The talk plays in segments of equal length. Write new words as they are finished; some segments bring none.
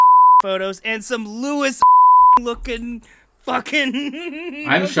photos and some Lewis looking fucking.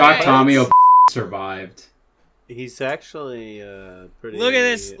 I'm shocked Tommy survived. He's actually pretty. Look at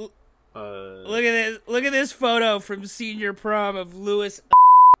this. Look at this photo from senior prom of Lewis.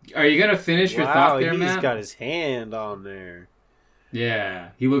 Are you gonna finish your thought there, Matt? He's got his hand on there. Yeah,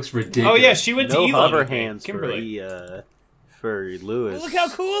 he looks ridiculous. Oh yeah, she went to no hover Elon, hands Kimberly. for Lewis. Look how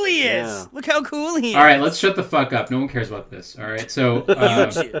cool he is. Yeah. Look how cool he is. All right, let's shut the fuck up. No one cares about this. All right, so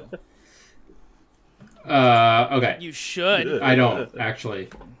okay. You should. I don't actually.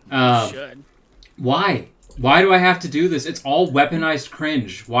 You should. Why? Why do I have to do this? It's all weaponized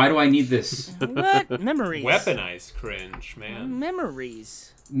cringe. Why do I need this? What? Memories. Weaponized cringe, man. Memories.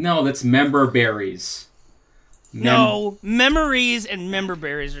 No, that's member berries. No, memories and member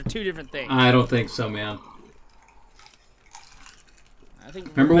berries are two different things. I don't think so, man. I think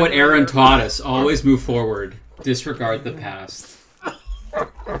Remember what Aaron taught us. Always move forward. Disregard the past.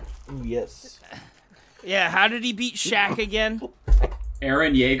 Yes. Yeah, how did he beat Shaq again?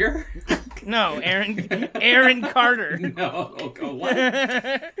 Aaron Yeager? No, Aaron Carter. No. Oh, what?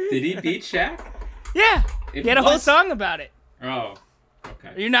 Did he beat Shaq? Yeah, he had a whole song about it. Oh,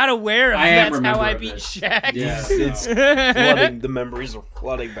 okay. You're not aware of I am that's how I remember beat of it. Shaq? Yeah, It's flooding. The memories are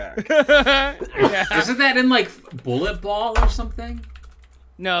flooding back. Yeah. Isn't that in, like, Bullet Ball or something?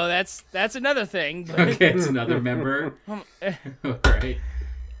 No, that's another thing. But... Okay, it's another member. Alright. Okay,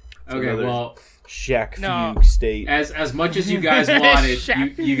 another- well, Shaq No. fugue state. as much as you guys wanted,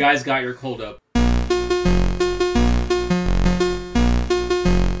 Shaq. you guys got your cold up.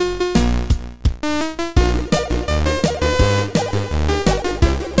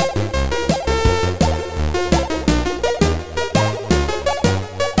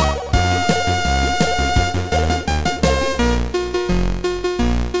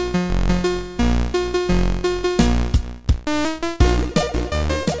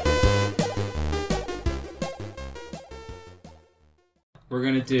 We're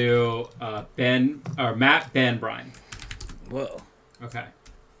gonna do Matt, Ben, Brian. Whoa. Okay.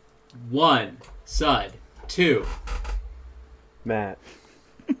 1, Sud. 2, Matt.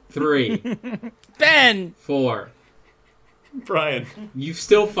 3, Ben! 4. Brian. You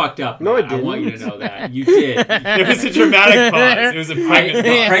still fucked up. No, Matt. I didn't. I want you to know that. You did. It was a dramatic pause. It was a pregnant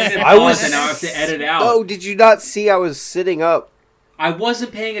pause. Pregnant I pause, was- and now I have to edit out. Oh, did you not see I was sitting up? I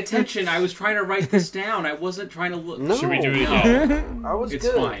wasn't paying attention. I was trying to write this down. I wasn't trying to look. No. Should we do it again? I was It's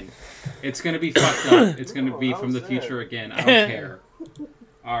good. fine. It's gonna be fucked up. It's gonna be I from was the there. future again. I don't care.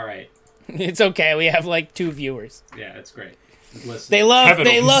 All right. It's okay. We have like 2 viewers. Yeah, it's great. Listen. They love. Kevin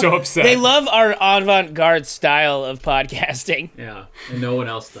will They be love. so upset. They love our avant-garde style of podcasting, Yeah, and no one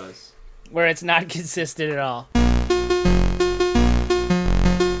else does. where it's not consistent at all.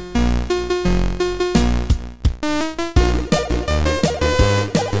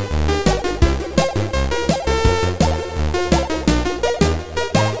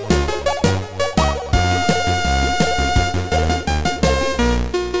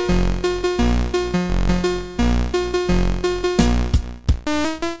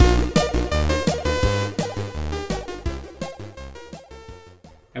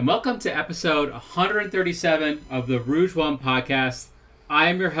 And welcome to episode 137 of the Rouge One podcast. I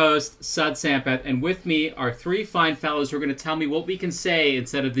am your host, Sud Sampath, and with me are 3 fine fellows who are going to tell me what we can say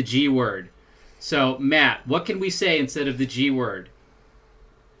instead of the G word. So, Matt, what can we say instead of the G word?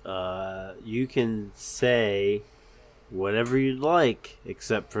 You can say whatever you'd like,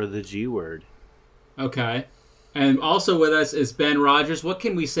 except for the G word. Okay. And also with us is Ben Rogers. What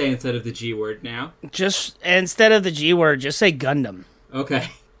can we say instead of the G word now? Just instead of the G word, just say Gundam. Okay.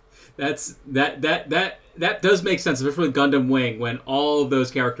 That does make sense, especially with Gundam Wing, when all of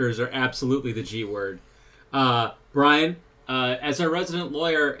those characters are absolutely the G word. Brian, as our resident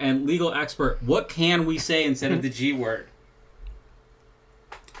lawyer and legal expert, what can we say instead of the G word?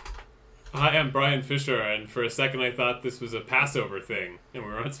 I am Brian Fisher, and for a second I thought this was a Passover thing, and we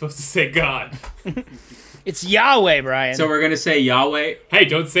weren't supposed to say God. It's Yahweh, Brian. So we're going to say Yahweh. Hey,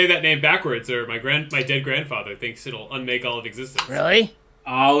 don't say that name backwards, or my dead grandfather thinks it'll unmake all of existence. Really?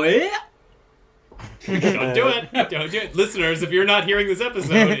 Yahweh? Don't do it. Don't do it. Listeners, if you're not hearing this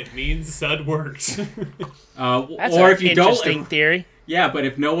episode, it means Sud worked. That's or an if you interesting don't... theory. Yeah, but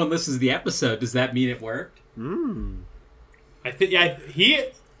if no one listens to the episode, does that mean it worked? I think, yeah,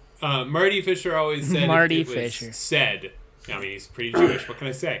 Marty Fisher always said Marty if it was Fisher. said. I mean, he's pretty Jewish. What can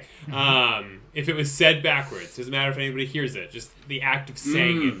I say? If it was said backwards, doesn't matter if anybody hears it. Just the act of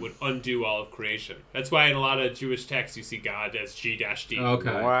saying it would undo all of creation. That's why in a lot of Jewish texts you see God as G-D.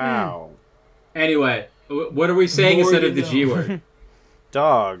 Okay. Wow. Anyway, what are we saying More instead you of the know. G word?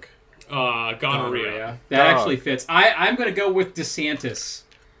 Gonorrhea. That actually fits. I'm going to go with DeSantis.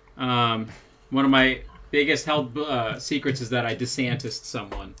 One of my biggest held secrets is that I DeSantis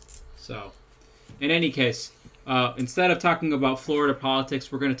someone. So, in any case, instead of talking about Florida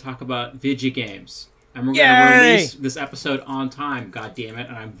politics, we're going to talk about video games. And we're going to release this episode on time, God damn it,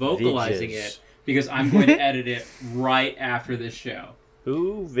 and I'm vocalizing it because I'm going to edit it right after this show.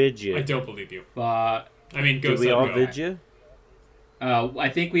 Who vidya? I don't believe you. But I mean, go. Did we all vidya? I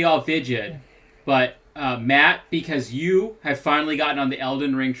think we all vidjed, but Matt, because you have finally gotten on the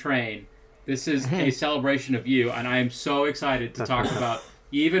Elden Ring train, this is a celebration of you, and I am so excited to talk about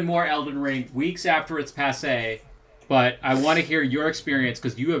even more Elden Ring weeks after it's passé. But I want to hear your experience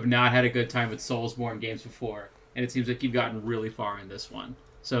because you have not had a good time with Soulsborne games before, and it seems like you've gotten really far in this one.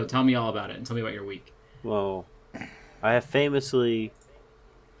 So tell me all about it, and tell me about your week. Well, I have famously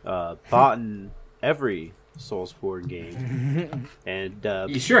bought every Soulsborne game, and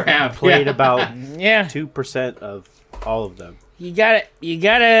you sure have played about 2% of all of them. You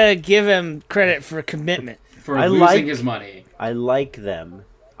gotta give him credit for commitment. For losing his money. I like them.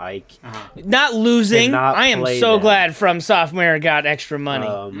 Not losing. I am so glad From Software got extra money.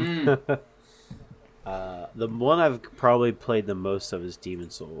 The one I've probably played the most of is Demon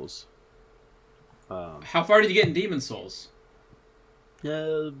Souls. How far did you get in Demon Souls?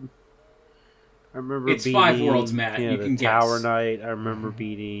 I remember it's beating 5 worlds, Matt. You can Tower guess. Knight. I remember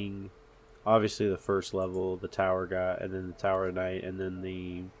beating, obviously, the first level, the Tower guy, and then the Tower Knight, and then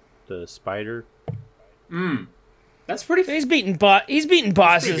the Spider. That's pretty. He's beating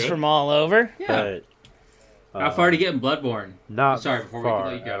bosses from all over. Yeah. But, how far did you get in Bloodborne? Not sorry, before far we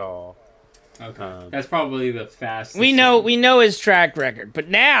let you go at all. Okay, that's probably the fastest. We know his track record, but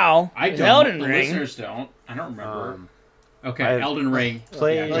now I don't. Elden the Ring. Listeners don't. I don't remember. Okay, Elden Ring.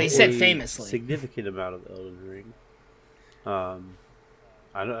 Played he said famously. Significant amount of Elden Ring.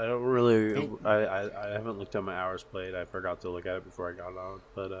 I don't really. I haven't looked at my hours played. I forgot to look at it before I got on.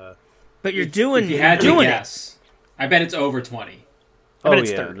 But you're doing. If you had to guess, I bet it's over 20. I bet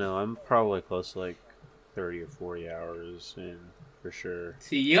it's 30. No, I'm probably close to like 30 or 40 hours in for sure.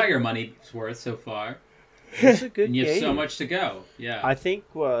 See, you got your money's worth so far. It's a good and you have game. so much to go. Yeah. I think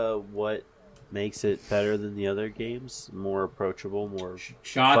what makes it better than the other games, more approachable, more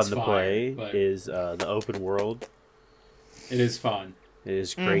Shots fun to fired, play, is the open world. It is fun. It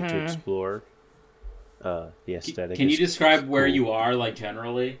is great to explore. The aesthetic. Can you describe cool. where you are, like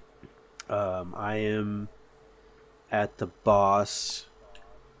generally? I am at the boss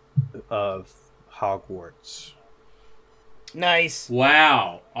of Hogwarts. Nice.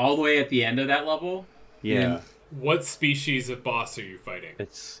 Wow. All the way at the end of that level? Yeah. What species of boss are you fighting?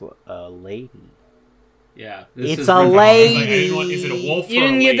 It's a lady. Yeah. It's a lady. Is it a wolf You or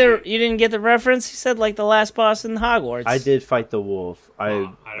didn't a get lady? you didn't get the reference. He said like the last boss in Hogwarts. I did fight the wolf. I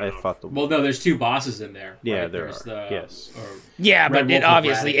fought the wolf. Well, no, there's 2 bosses in there. Yeah, right? there There's are. Yes. Yeah, Red but Wolf it with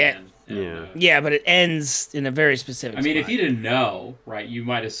obviously Ratigan. Yeah, but it ends in a very specific. I mean, spot. if you didn't know, right, you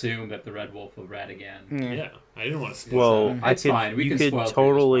might assume that the Red Wolf will Ratigan. Yeah, I didn't want to spoil Well, that. I It's could. fine. We You can could spoil for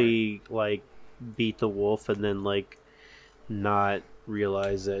totally like beat the wolf and then like not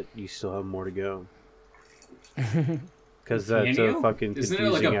realize that you still have more to go. Because that's Can you? a fucking Isn't confusing it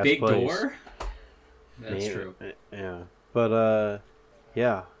like a ass big place. door? That's Man, true. Yeah, but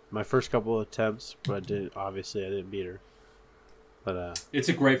yeah, my first couple of attempts, but I didn't beat her. But It's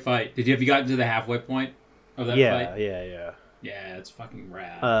a great fight. Have you gotten to the halfway point of that yeah, fight? yeah. Yeah, it's fucking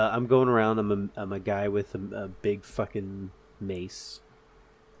rad. I'm going around. I'm a guy with a big fucking mace,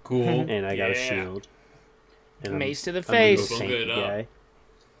 Cool. and I got a shield. And Mace to the I'm a face. little Look it tanky up.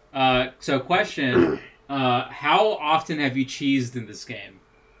 guy. So question, how often have you cheesed in this game?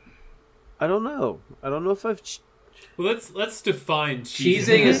 I don't know. I don't know if I've. Well, let's define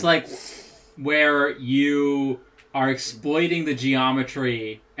Cheesing is like where you are exploiting the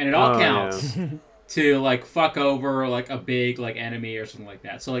geometry, and it all counts, to like fuck over like a big like enemy or something like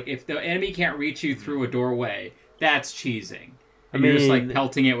that. So like if the enemy can't reach you through a doorway, that's cheesing. And you're just like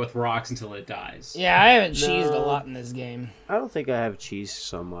pelting it with rocks until it dies. Yeah, I haven't cheesed a lot in this game. I don't think I have cheese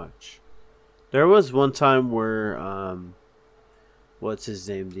so much. There was one time where what's his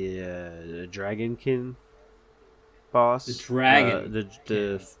name? The Dragonkin boss. The Dragon.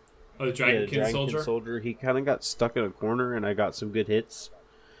 The Dragonkin soldier. He kind of got stuck in a corner, and I got some good hits.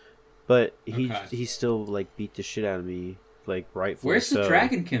 But he still like beat the shit out of me, like rightfully. Where's the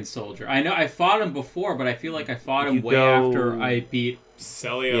Dragonkin soldier? I know I fought him before, but I feel like I fought him after I beat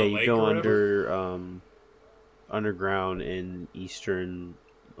Celia Yeah, Lake you go or whatever? under underground in eastern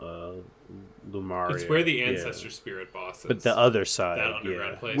Lumaria. It's where the ancestor spirit boss is. But the other side, that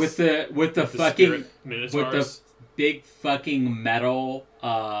underground place with the fucking spirit with minotaurs. the big fucking metal.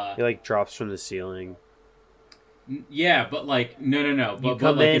 It like drops from the ceiling. Yeah, but like no. But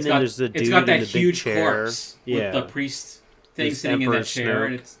come like in it's and got there's the it's dude got that in the big huge chair. corpse Yeah. with the priest thing This sitting in Emperor that chair, Snoke.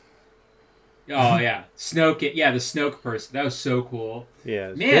 and it's oh yeah, Snoke. Yeah, the Snoke person. That was so cool. Yeah,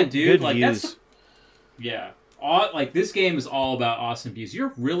 Man, good, dude, good like views. that's yeah. Like this game is all about awesome views.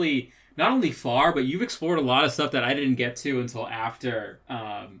 You're really not only far, but you've explored a lot of stuff that I didn't get to until after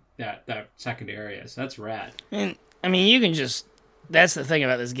that second area. So that's rad. And, I mean, you can just... That's the thing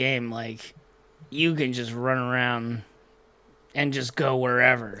about this game. Like, you can just run around and just go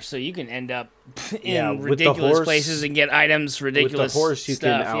wherever. So you can end up in with the ridiculous horse- places and get items, ridiculous With the horse, you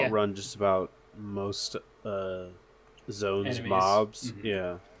stuff. can yeah. outrun just about most zones, Enemies. mobs. Mhm.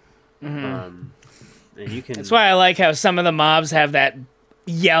 Yeah. And you can. That's why I like how some of the mobs have that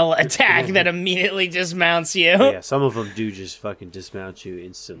yell attack that immediately dismounts you. Yeah, some of them do just fucking dismount you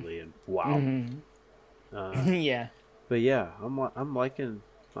instantly, and wow. Yeah. But yeah, I'm liking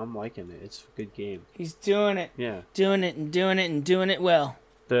it. It's a good game. He's doing it. Yeah, Doing it and doing it and doing it well.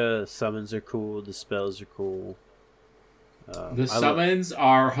 the summons are cool. The spells are cool. The summons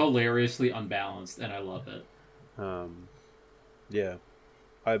are hilariously unbalanced, and I love it. Yeah,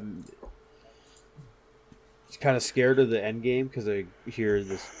 I'm kind of scared of the end game because I hear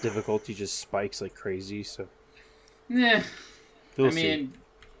this difficulty just spikes like crazy. So Yeah, we'll I see. mean,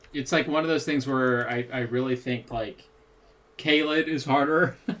 it's like one of those things where I really think like Caelid is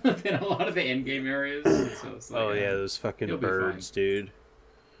harder than a lot of the end game areas. So it's like, Oh yeah, those fucking you'll be birds, dude.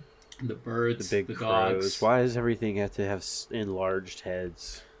 the birds, The big the crows. dogs. Why does everything have to have enlarged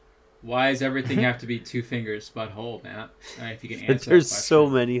heads? Why does everything have to be two fingers butthole, Matt? If you can answer There's that so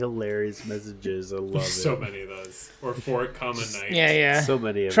question. many hilarious messages. I love it. So many of those. Or for it come a night. Yeah. So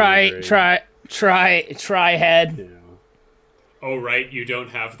many of them are great. Try head. You know, Oh, right, you don't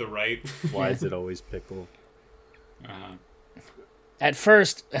have the right. why is it always pickle? At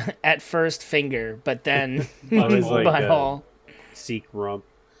first finger, but then Always like butthole. Seek rump.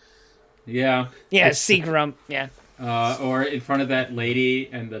 Yeah. Yeah, seek rump. Yeah. Or in front of that lady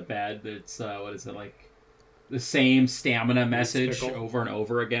and the bed that's, what is it, like the same stamina message pickle. over and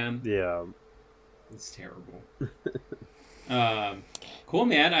over again. Yeah. It's terrible. Cool,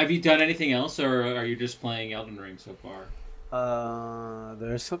 man. Have you done anything else, or are you just playing Elden Ring so far?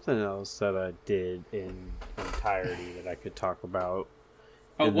 There's something else that I did in entirety that I could talk about.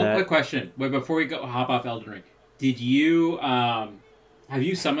 Oh, And one that- quick question. Wait, before we go hop off Elden Ring, did you have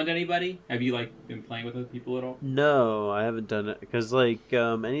you summoned anybody? Have you like been playing with other people at all? No, I haven't done it because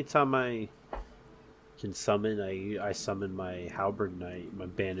anytime I can summon, I summon my halberd knight, my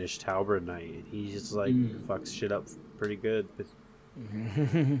banished halberd knight, and he just like fucks shit up pretty good.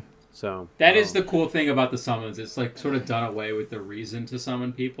 So That is the cool thing about the summons. It's like sort of done away with the reason to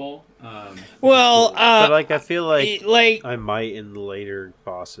summon people. Well, but like I feel like like I might in the later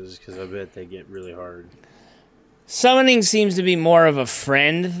bosses because I bet they get really hard. summoning seems to be more of a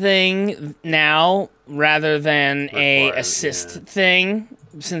friend thing now rather than a Required, assist yeah. thing,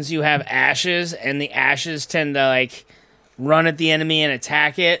 since you have ashes and the ashes tend to like run at the enemy and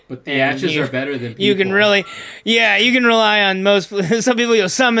attack it. But the and ashes you- are better than people. You can really, yeah, you can rely on most. Some people you'll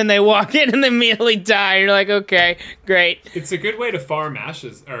summon, they walk in and they immediately die. You're like, okay, great. It's a good way to farm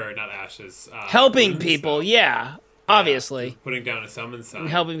ashes, or not ashes. Helping runes, people, though. yeah, obviously. Putting down a summon sign. And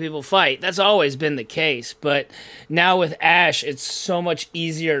helping people fight. That's always been the case. But now with Ash, it's so much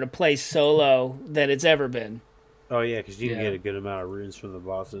easier to play solo than it's ever been. Oh yeah, because you can Yeah. get a good amount of runes from the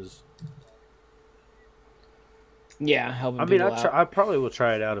bosses. Yeah, helping I mean, people out. I probably will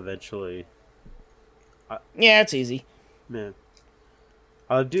try it out eventually. Yeah, it's easy. Man,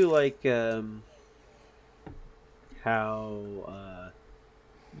 I do like how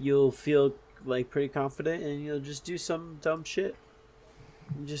you'll feel like pretty confident and you'll just do some dumb shit.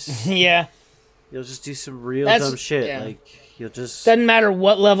 Yeah. You'll just do some real That's- dumb shit. yeah. Like you'll just Doesn't matter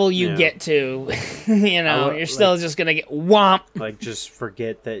what level you Yeah. get to. You know, I- you're still just going to get whomp. like just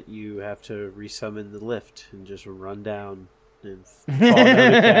forget that you have to resummon the lift and just run down and fall down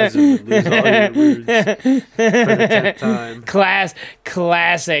the chasm and lose all your runes for the 10th time.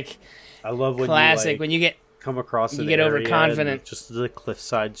 Classic. I love when Classic. you like, When you get come across you an get area overconfident. and just the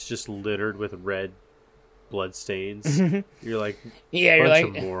cliffside's just littered with red blood stains. You're like, yeah, you're bunch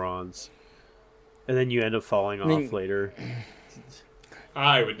like of morons. And then you end up falling then- off later.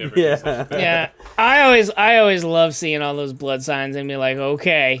 I would never do such a thing. yeah. I always love seeing all those blood signs and be like,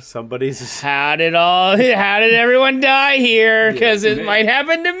 okay, Somebody's how did everyone die here? Because it they- might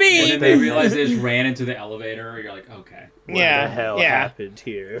happen to And me. then they realize they just ran into the elevator. You're like, okay. what Yeah, the hell yeah. happened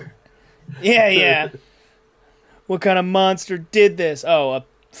here? Yeah. What kind of monster did this? Oh, A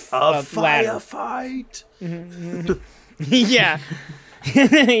ladder. firefight. Yeah.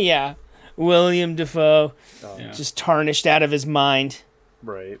 Yeah. William Dafoe, Yeah. just tarnished out of his mind.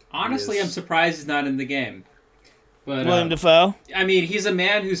 Right. Honestly, Yes. I'm surprised he's not in the game. But William Dafoe. I mean, he's a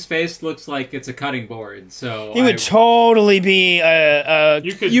man whose face looks like it's a cutting board. So He would totally be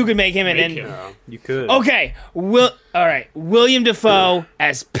you could make him an. make him. Yeah, you could. Okay, all right. William Dafoe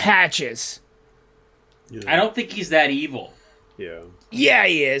as Patches. Yeah. I don't think he's that evil. Yeah. Yeah,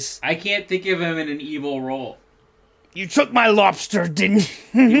 he is. I can't think of him in an evil role. You took my lobster, didn't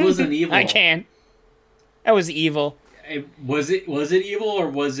He you? wasn't evil. I can't. That was evil. Was it evil, or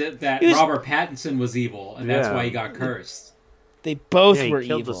was it that He was- Robert Pattinson was evil and that's Yeah. why he got cursed? They both Yeah, he were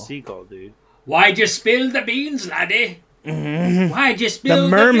killed evil. the seagull, dude. Why'd you spill the beans, laddie? Why'd you spill the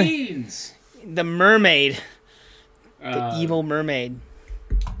mermaid. beans? The mermaid, the Uh, evil mermaid.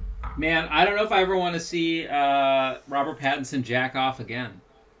 Man, I don't know if I ever want to see Robert Pattinson jack off again,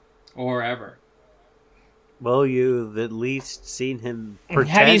 or ever. Well, you've at least seen him pretend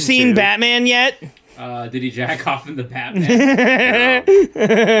Have you seen to. Batman yet? Did he jack off in the Batman?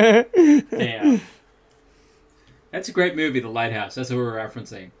 Damn. That's a great movie, The Lighthouse. That's what we're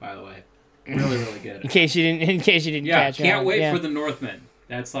referencing, by the way. Really, really good. In case you didn't Yeah, catch can't on. wait Yeah. for The Northman.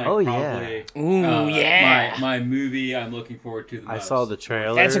 That's like Oh, yeah. probably Ooh, yeah. my movie I'm looking forward to the I most. saw the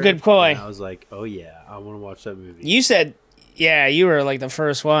trailer. That's a good point. and I was like, oh yeah, I want to watch that movie. You said, yeah, you were like the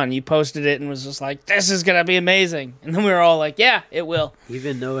first one. You posted it and was just like, this is going to be amazing. And then we were all like, yeah, it will.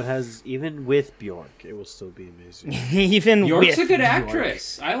 Even with Bjork, it will still be amazing. Even Bjork's with a good Bjork.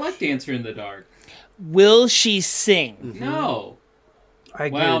 actress. I like Dancer in the Dark. Will she sing? No. I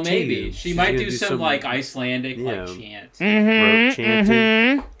Well, guarantee maybe. you, She she's might gonna do some like Icelandic Yeah. like chant. throat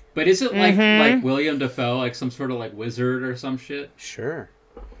chanting. But is it like William Dafoe, like some sort of like wizard or some shit? Sure,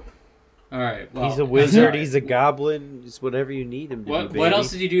 All right. Well, he's a wizard. all right. He's a goblin. He's whatever you need him to What be. what baby.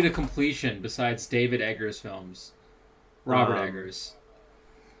 else did you do to completion besides David Eggers films? Robert Um, Eggers.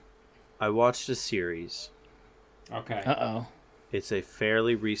 I watched a series. Okay. Uh-oh. It's a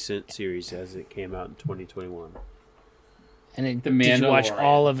fairly recent series as it came out in 2021. And it, The did you watch Mandalorian.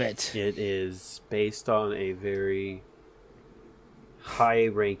 all of it? It is based on a very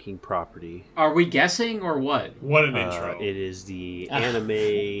high-ranking property. Are we guessing or what? What an intro. It is the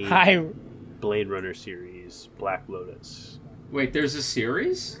anime Hi. Blade Runner series, Black Lotus. Wait, there's a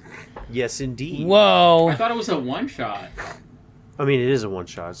series? Yes, indeed. I Whoa. thought it was a one shot. I mean, it is a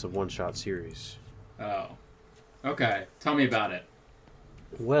one-shot. It's a one-shot series. Oh. Okay. Tell me about it.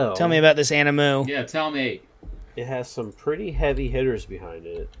 Well, Tell me about this Animu. Yeah, tell me. it has some pretty heavy hitters behind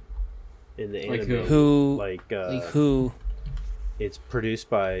it in the Like anime. Who? Like, Like who? it's produced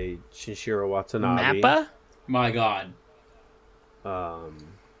by Shinichiro Watanabe. Mappa? My God.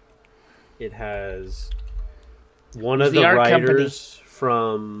 It has one Who's of the the art company? writers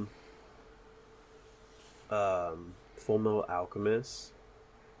from Full Metal Alchemist,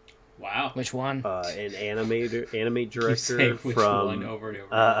 Wow. Which one? an anime Keep director saying which from one over and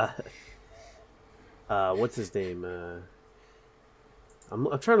over. what's his name? I'm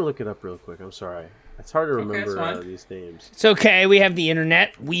trying to look it up real quick. I'm sorry. It's hard to Okay, remember it's fine. these names. It's okay. We have the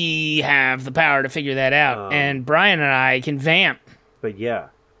internet. We have the power to figure that out. And Brian and I can vamp. But yeah,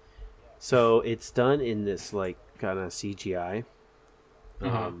 so it's done in this like kind of CGI.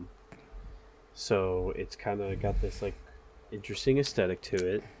 Uh-huh. So it's kind of got this like interesting aesthetic to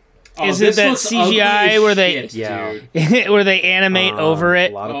it. Oh, Is it this that looks CGI ugly as where they- shit, Yeah. dude. Where they animate over A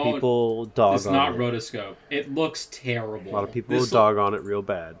it. lot of Oh, people dog It's on not it. rotoscope. It looks terrible. A lot of people This dog on it real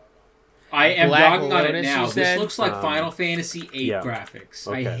bad. I am Black dogging on it Lotus, now. you This said? looks like Final Fantasy VIII yeah. graphics.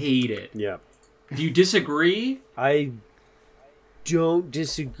 I Okay. hate it. Yeah, Do you disagree? I don't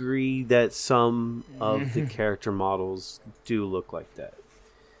disagree that some of the character models do look like that.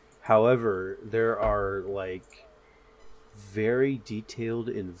 However, there are like very detailed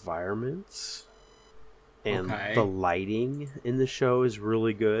environments, and Okay. the lighting in the show is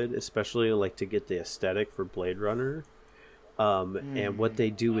really good, especially like to get the aesthetic for Blade Runner. And what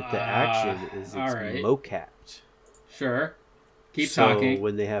they do with the action is it's alright. mocapped. Sure. Keep So talking.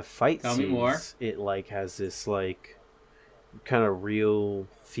 when they have fight Tell me scenes, more. it like has this like kind of real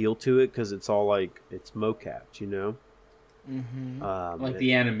feel to it because it's all like it's mocapped, you know. Like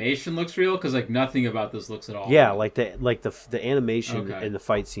the animation looks real because like nothing about this looks at all. yeah, like the animation Okay. and the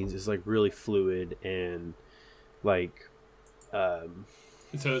fight scenes is like really fluid and like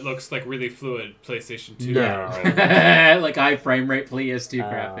So it looks like really fluid PlayStation 2. no. like high frame rate PS2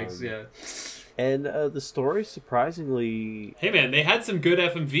 graphics. Yeah. And the story surprisingly, Hey man, they had some good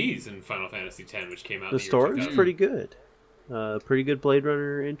FMVs in Final Fantasy X, which came out the in the year story's 2000. pretty good. Pretty good Blade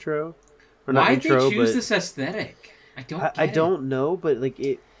Runner intro. Or not Why'd intro, they choose but this aesthetic? I don't. I get it. don't know, but like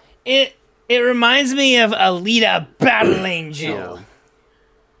It reminds me of Alita Battle Angel. you know,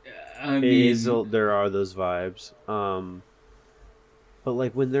 I It mean, is, there are those vibes. But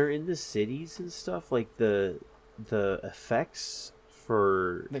like when they're in the cities and stuff, like the effects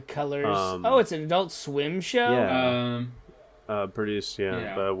for The colors. Um, Oh, it's an Adult Swim show. Yeah. um, produced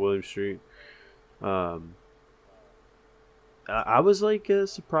Yeah. by William Street. I was like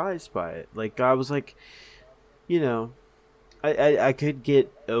surprised by it. Like I was like, I could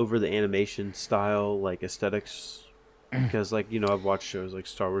get over the animation style like aesthetics because like I've watched shows like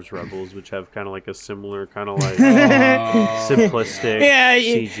Star Wars Rebels which have kind of like a similar kind of like simplistic Yeah,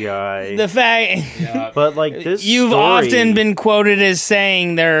 CGI. The fact yeah. But like this, you've story, often been quoted as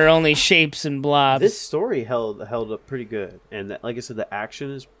saying there are only shapes and blobs. This story held up pretty good, and like I said, the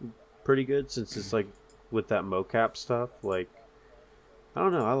action is pretty good since it's like with that mocap stuff. Like, I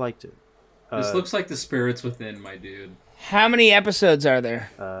don't know, I liked it. This looks like the spirits within, my dude. How many episodes are there?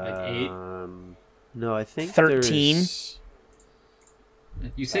 Like 8? No, I think 13? there's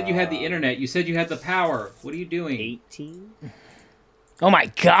You said you had the internet. You said you had the power. What are you doing? 18. Oh my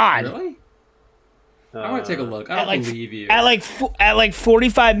god! Really? I want to take a look. I don't like- believe you. At like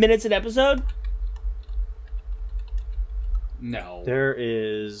 45 minutes an episode. No. There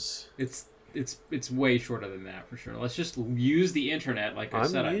is. It's way shorter than that for sure. Let's just use the internet like I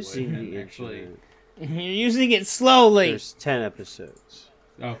said I'm I using would. the and actually, internet. You're using it slowly. There's 10 episodes.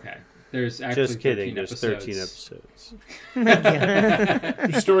 okay. There's actually Just kidding. 13 There's episodes. 13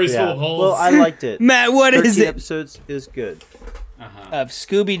 episodes. Your story's full of holes. Well, I liked it. Matt, what 13 is it? episodes is good. Uh-huh. Of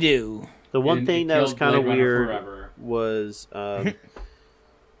Scooby Doo. The one And thing it that was killed kind of Blade Runner weird forever. was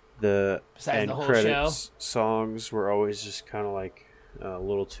the Besides end the whole credits songs were always just kind of like a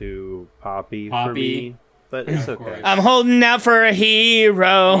little too poppy for Poppy. me, but it's Of okay. course. I'm holding out for a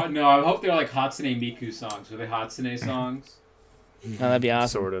hero. Oh, no, I hope they're like Hatsune Miku songs. Are they Hatsune songs? Oh, that'd be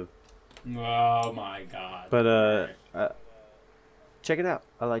awesome. Sort of, Oh my god. but check it out.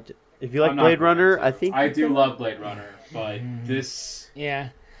 I liked it. If you like I'm not Blade going Runner, to. I think I you do can- love Blade Runner, but this Yeah.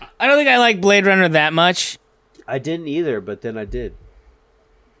 I don't think I like Blade Runner that much. I didn't either, but then I did.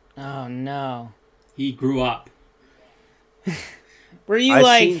 Oh no. he grew up. Were you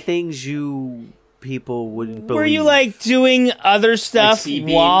I've seen like things you people wouldn't believe. were you like doing other stuff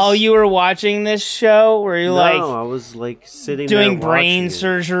sea-beams? while you were watching this show? Were you No, like I was like sitting doing there brain watching it.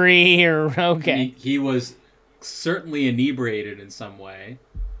 surgery or okay. He was certainly inebriated in some way.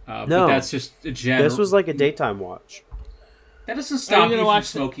 No. But that's just a general. This was like a daytime watch. That doesn't stop gonna you from watch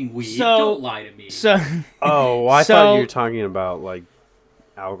the- smoking weed. So- Don't lie to me. So Oh, I So- thought you were talking about like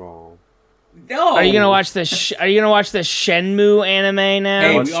alcohol. no. are you gonna watch the Shenmue anime now?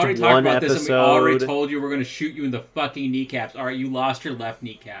 Hey, we watched already talked one about this, and we already episode. told you we're gonna shoot you in the fucking kneecaps. All right, you lost your left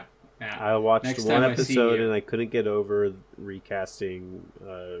kneecap. Matt. I watched Next one time I see episode you. and I couldn't get over recasting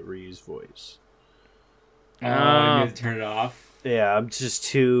Ryu's voice. Oh, you had to turn it off. Yeah, I'm just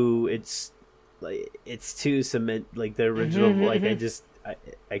too. It's too cement like the original. Like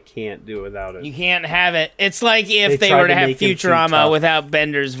I can't do it without it. You can't have it. It's like if they tried were to to have make him too Futurama tough. without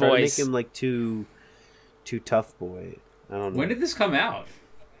Bender's Try to voice. make him like too tough boy. I don't know. When did this come out?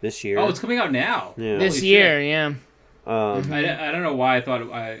 This year? Oh, it's coming out now. Yeah. This Holy year, shit. yeah. I don't know why I thought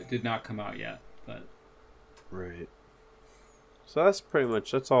it did not come out yet, but Right. So that's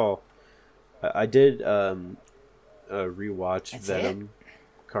all. I did rewatch That's Venom,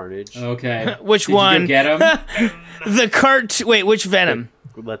 Carnage. okay. Which Did one? You go get him? The Wait, which Venom?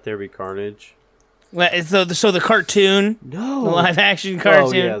 Let There Be Carnage. So the cartoon, No. the live action Oh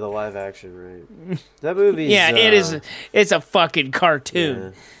cartoon. yeah, the live action, right? That movie. Yeah, it is. It's a fucking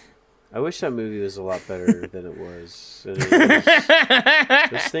cartoon. I wish that movie was a lot better than it was. And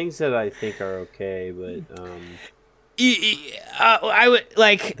there's things that I think are okay, but I would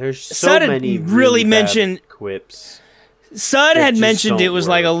like. there's so Sud had many really bad mentioned- quips. Sud that had just mentioned don't it was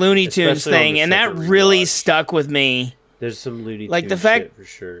like a work, Looney Tunes especially on thing, the and that second really rewatch. stuck with me. There's some Looney Like, the Tunes fact- shit for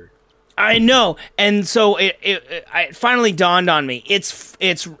sure. I know, and so it finally dawned on me.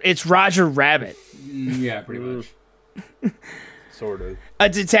 It's Roger Rabbit, Yeah, pretty much. Sort of. a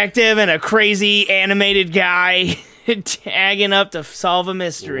detective and a crazy animated guy tagging up to solve a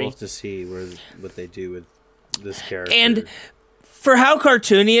mystery. We'll have to see what they do with this character. And for how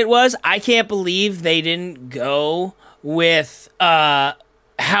cartoony it was, I can't believe they didn't go with how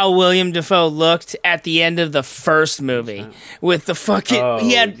William Dafoe looked at the end of the first movie with the fucking Oh,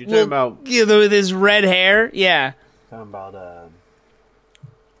 he had you're talking about- with his red hair. Yeah, talking about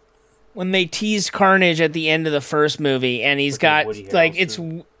when they teased Carnage at the end of the first movie, and he's With got Woody like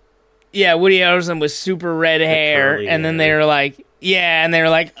Harrelson. Woody Harrelson with super red hair, curly and then they hair. were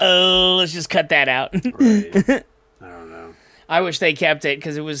like, oh, let's just cut that out. right. I don't know. I wish they kept it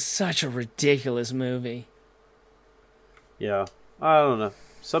because it was such a ridiculous movie. Yeah, I don't know.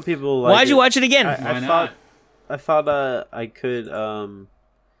 Some people like Why'd you watch it again? Why I not? thought I could I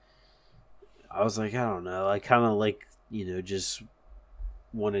was like, I don't know. I kind of like, just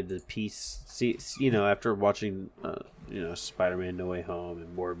wanted to see, after watching Spider-Man No Way Home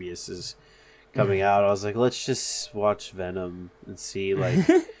and Morbius is coming out, I was like, let's just watch Venom and see like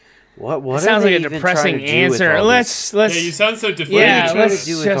what Sounds are like they a even depressing trying to do with answer. all Let's Yeah, you sound so deflated. Yeah, what are they let's trying to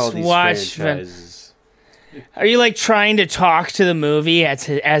do with all just these watch franchises? Are you like trying to talk to the movie as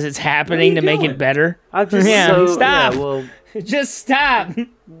it's happening to make doing? it better? I'm just Yeah, so stop. Yeah, well, Just stop.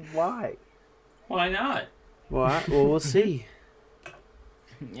 why? Why not? Well, we'll see.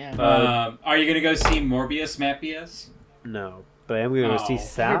 Yeah. Are you gonna go see Morbius, Mattias? No, but I'm gonna go see Oh.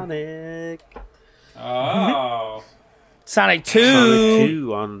 Sonic. Oh, Sonic 2. Sonic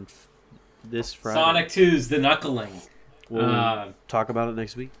 2 on this Friday. Sonic 2's The Knuckling. We'll talk about it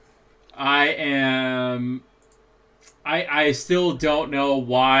next week. I still don't know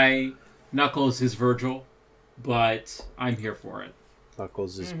why Knuckles is Virgil, but I'm here for it.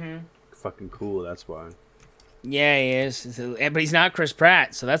 Knuckles is fucking cool. That's why. Yeah, he is. But he's not Chris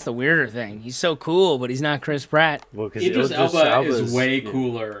Pratt, so that's the weirder thing. He's so cool, but he's not Chris Pratt. Well, because Idris Elba is way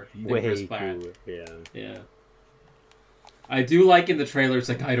cooler than Way Chris Pratt. cooler. Yeah. Yeah. I do like in the trailer, it's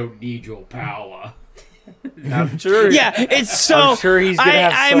like, I don't need your power. I'm sure. Yeah, it's so. I'm sure he's gonna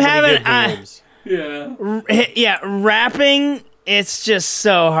have so I'm many having. good names. Yeah. Yeah, rapping. It's just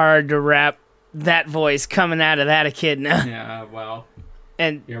so hard to rap that voice coming out of that echidna, Yeah, well,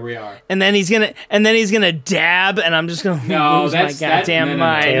 and here we are. then he's gonna dab, and I'm just gonna No, lose my that's that. goddamn No,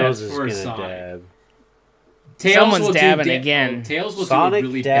 mind. Tails that's is for gonna Sonic. dab. Tails Someone's will do dabbing da- again. oh, Tails will Sonic do a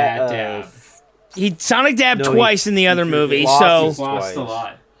really dab. bad dab. He Sonic dabbed No, twice in the other movie, flosses so twice. Lost a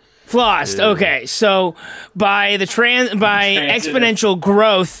lot. flossed. Yeah. Okay, so by exponential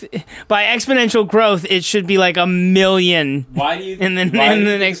growth, it should be like 1,000,000. Why do you? And then- why and do you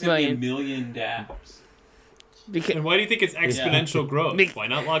the think next it's gonna be million. 1,000,000 dabs? Because And why do you think it's exponential growth? Be- Why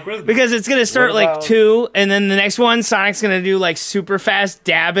not logarithmic? Because it's gonna start What about- like 2, and then the next one, Sonic's gonna do like super fast What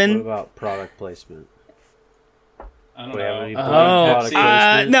dabbing. about product placement? I don't Do we have know. any Pepsi.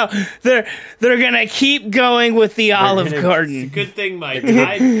 product No, they're gonna keep going with the Olive gonna- Garden. Good thing my Tide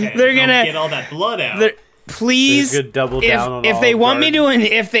pen They're helped gonna- get all that blood out. They're- Please, There's good double down on if they Olive want me Garden. to,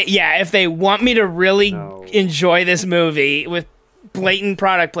 if they want me to really No. enjoy this movie with blatant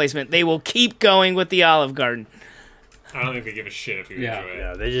product placement, they will keep going with the Olive Garden. I don't think they give a shit if you Yeah. enjoy it.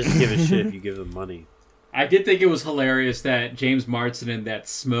 Yeah, they just give a shit if you give them money. I did think it was hilarious that James Marsden in that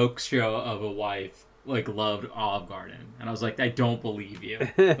smoke show of a wife loved Olive Garden, and I was like, I don't believe you,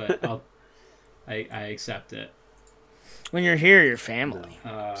 but I accept it. When you're here, you're family.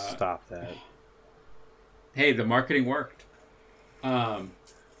 Stop that. Hey, the marketing worked.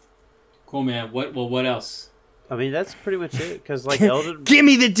 Cool, man. What else? I mean, that's pretty much it. Because like Elden Give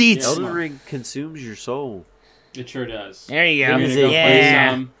me the deets. Ring consumes your soul. It sure does. There you go. You're It gonna is go a play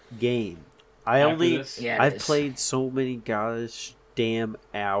Yeah. some Game. I after only this? Yeah. I've is. played so many gosh damn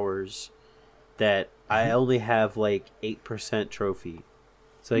hours that I only have like 8% trophy.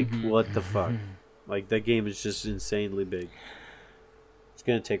 It's like what the fuck? Like that game is just insanely big. It's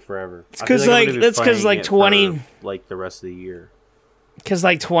gonna take forever. It's 'cause, like, that's 'cause, like, 20 like the rest of the year. Because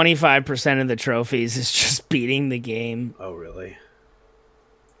like 25% of the trophies is just beating the game. Oh really?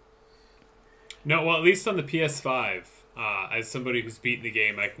 No, well, at least on the PS5, as somebody who's beaten the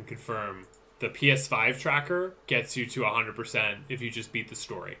game, I can confirm the PS5 tracker gets you to 100% if you just beat the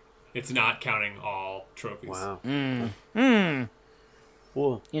story. It's not counting all trophies. Wow. Hmm.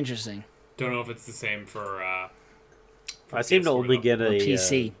 Cool. Interesting. Don't know if it's the same for I seem to PS4 only though. get a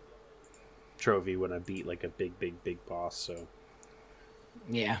PC. trophy when I beat like a big boss. So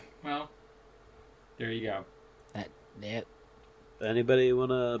Yeah. Well, there you go. That. anybody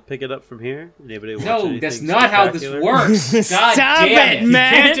want to pick it up from here? Anybody watch No, anything that's not how this spectacular? works. God Stop damn it, it,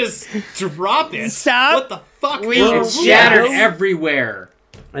 man. You can't just drop it. Stop. What the fuck? We- What It's are we shattered doing? everywhere.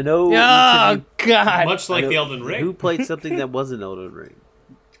 I know. Oh God. Much like the Elden Ring. Who played something that wasn't Elden Ring?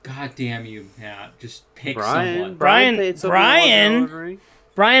 God damn you, Matt. Just pick Brian. someone. Brian- played something Brian? that wasn't Elden Ring?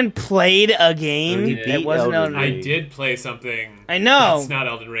 Brian played a game He that beat wasn't Elden Elden Ring. I did play something. I know. That's not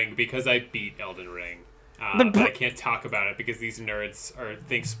Elden Ring because I beat Elden Ring. But But I can't talk about it because these nerds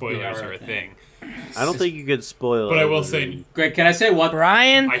think spoilers Yeah, are a right. thing. I don't think you could spoil. But I will Elden say- Ring. Greg, can I say one?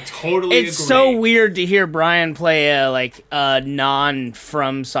 Brian. I totally It's agree. so weird to hear Brian play a non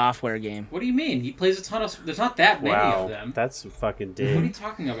From Software game. What do you mean? He plays a ton of. There's not that many Wow, of them. that's fucking What are you dig.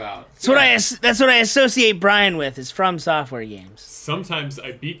 talking about? That's what I associate Brian with is From Software games. Sometimes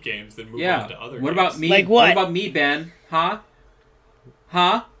I beat games then move Yeah. on to other What games. about me? Like what? What about me, Ben? Huh?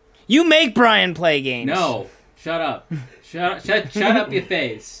 Huh? You make Brian play games. No. Shut up. Shut up your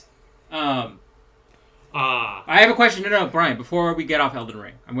face. I Ah, have a question. No, Brian, before we get off Elden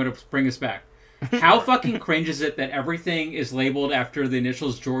Ring, I'm going to bring us back. How fucking cringe is it that everything is labeled after the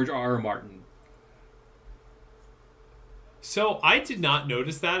initials George R. R. Martin? so I did not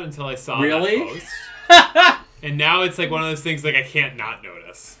notice that until I saw Really? that post. And now it's like one of those things like I can't not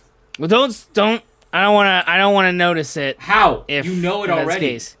notice. Well, don't. I don't want to notice it. How? If You know it that's the already.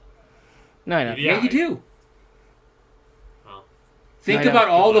 case. No, I don't. Yeah. Yeah, you do. Well, Think I know. about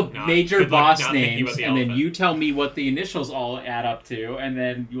all the Good luck major not boss thinking about names, the and then elephant. you tell me what the initials all add up to, and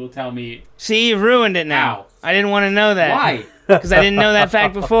then you will tell me See, you ruined it now. How? I didn't want to know that. why. Because I didn't know that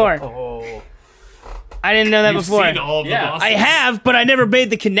fact before. Oh, I didn't know that You've before. seen all of the Yeah. bosses. I have, but I never made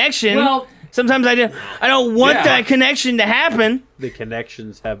the connection. Well, Sometimes I don't want Yeah. that connection to happen. the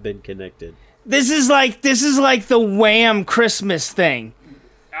connections have been connected. This is like the Wham Christmas thing.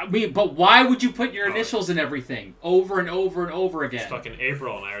 I mean, but why would you put your initials in everything over and over and over again? It's fucking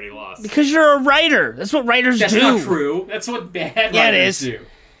April and I already lost. Because you're a writer. That's what writers That's do. not true. That's what bad Yeah, it writers is. do.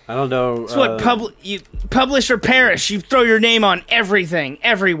 I don't know. That's what you publish or perish. You throw your name on everything,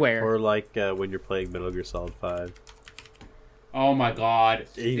 everywhere. Or like when you're playing Metal Gear Solid 5. Oh my god.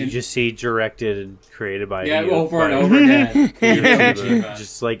 You just see directed and created by Yeah, Hideo over and Kojima. over again. Kojima,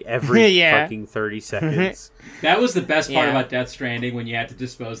 just like every Yeah. fucking 30 seconds. That was the best part Yeah. about Death Stranding, when you had to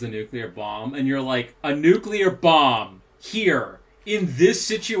dispose the nuclear bomb, and you're like, a nuclear bomb here in this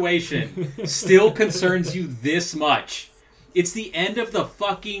situation still concerns you this much. It's the end of the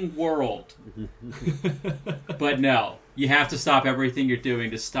fucking world. But no, you have to stop everything you're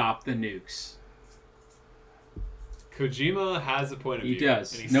doing to stop the nukes. Kojima has a point of He view.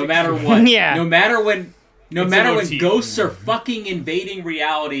 does. and he No sticks matter to it. what. Yeah. No matter when It's an when motif. ghosts are fucking invading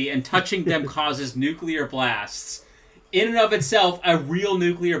reality and touching them causes nuclear blasts, in and of itself, a real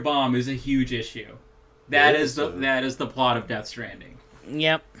nuclear bomb is a huge issue. That is the plot of Death Stranding.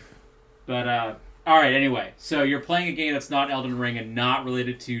 Yep. But all right. Anyway, so you're playing a game that's not Elden Ring and not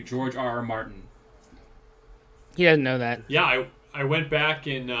related to George R. R. Martin. He doesn't know that. Yeah, I went back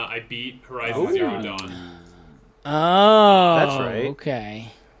and I beat Horizon Zero Dawn. Oh, That's right.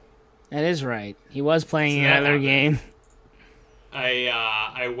 Okay, that is right. He was playing So that another happened. game.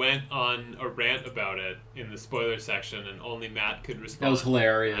 I went on a rant about it in the spoiler section, and only Matt could respond. That was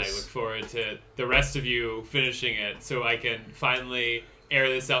hilarious. I look forward to the rest of you finishing it, so I can finally air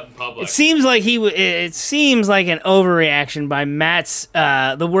this out in public. It seems like it seems like an overreaction by Matt's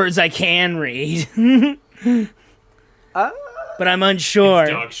the words I can read, but I'm unsure.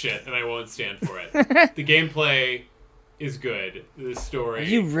 It's dog shit, and I won't stand for it. The gameplay is good. The story. Are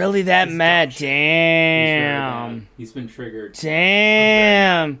you really that It's mad? dog shit. Damn. He's been triggered.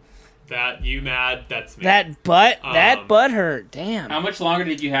 Damn. That you mad? That's me. That butt hurt. Damn. How much longer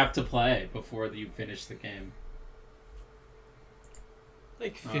did you have to play before you finished the game?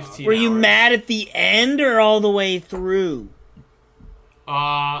 like 15 Were you hours. mad at the end or all the way through?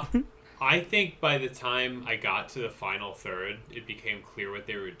 I think by the time I got to the final third, it became clear what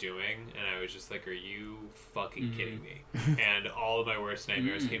they were doing, and I was just like, "Are you fucking kidding me?" And all of my worst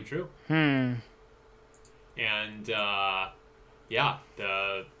nightmares came true. Hmm. And yeah,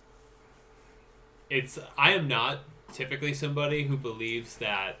 I am not typically somebody who believes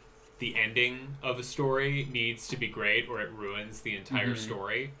that the ending of a story needs to be great or it ruins the entire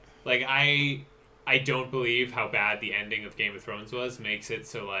story. Like I don't believe how bad the ending of Game of Thrones was makes it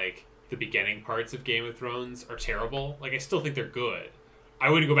so like the beginning parts of Game of Thrones are terrible. Like I still think they're good. I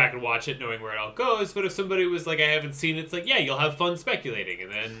wouldn't go back and watch it knowing where it all goes, but if somebody was like, I haven't seen it, it's like, yeah, you'll have fun speculating,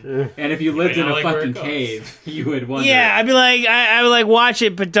 and then And if you lived may in not a like where fucking it goes. cave, you would wonder. Yeah, I'd be like, I would like watch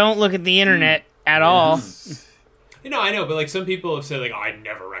it, but don't look at the internet at all. I know, but like some people have said, like, oh, I'd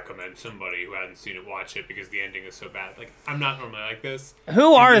never recommend somebody who hadn't seen it watch it because the ending is so bad. Like, I'm not normally like this.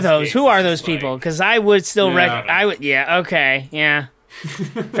 Who are this those? case, Who are it's those just people? like- Because I would still Yeah. I would. Yeah. Okay. Yeah.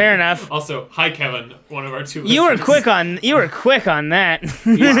 Fair enough. Also, hi Kevin, one of our two. You were listeners. quick on that.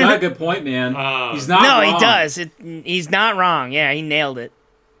 He's got a good point, man. He's not No, wrong. he does. He's not wrong. Yeah, he nailed it.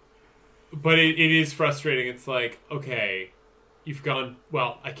 But it is frustrating. It's like, okay, you've gone.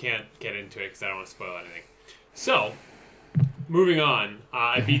 Well, I can't get into it because I don't want to spoil anything. So, moving on,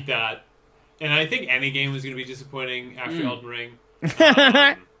 I beat that, and I think any game was going to be disappointing after Elden Ring.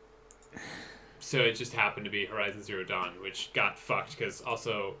 So it just happened to be Horizon Zero Dawn, which got fucked because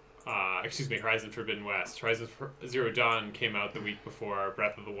also, Horizon Forbidden West. Horizon Zero Dawn came out the week before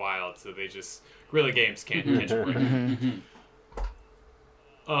Breath of the Wild, so they just Guerrilla Games can't catch a break.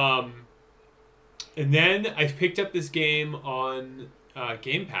 And then I picked up this game on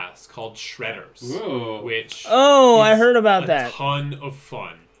Game Pass called Shredders, Whoa. which Oh, I is heard about a that. ton of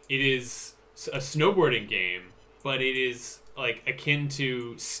fun. It is a snowboarding game but it is like akin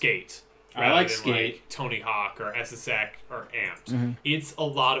to Skate. I Rather like than Skate. like Tony Hawk or SSX or Amped. Mm-hmm. It's a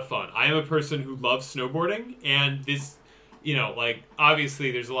lot of fun. I am a person who loves snowboarding, and this, like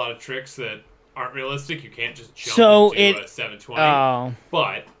obviously there's a lot of tricks that aren't realistic. You can't just jump into a 720. Oh,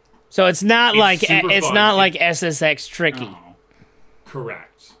 But so it's not It's like super it's fun. not like SSX tricky. Oh. correct.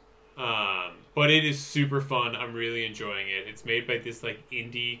 But it is super fun. I'm really enjoying it. It's made by this like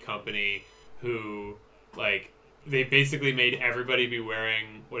indie company who like they basically made everybody be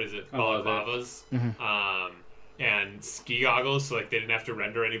wearing what is it, I love it. balaclavas, and ski goggles, so like they didn't have to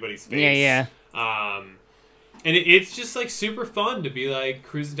render anybody's face. Yeah. And it's just like super fun to be like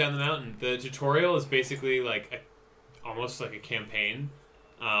cruising down the mountain. The tutorial is basically like almost like a campaign,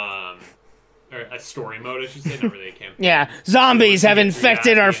 or a story mode, I should say, not really a campaign. Yeah, zombies to have get through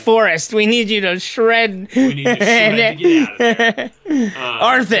infected that, our yeah. forest. We need you to shred. We need to shred to get out of there.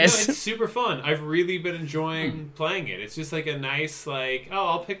 Arthas. No, it's super fun. I've really been enjoying playing it. It's just like a nice, like,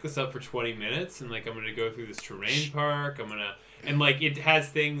 I'll pick this up for 20 minutes, and like I'm gonna go through this terrain park. And like it has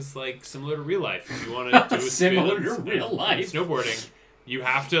things like similar to real life. If you want to do a Similar spin to on real life. snowboarding, you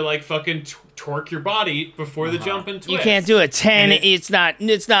have to like fucking torque your body before the jump and twist. You can't do a 10. And It's not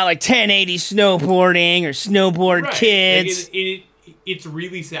like 1080 snowboarding or snowboard right. kids. Like it's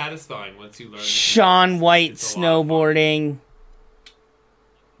really satisfying once you learn. the Sean controls. White It's a lot of fun. snowboarding.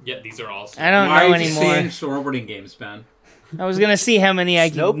 Yeah, these are all. I don't Why know are you anymore. saying snowboarding games, Ben? I was gonna see how many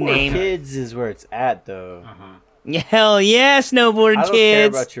I could Snowboard name. Kids is where it's at, though. Hell yeah, snowboard I don't care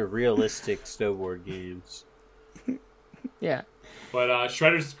kids. about your realistic snowboard games. Yeah, But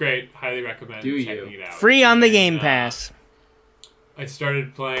Shredder's is great. Highly recommend Do checking you? it out. free on the And, Game Pass. I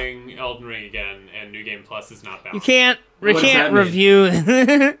started playing Elden Ring again, and New Game Plus is not balanced. We can't does that mean? review.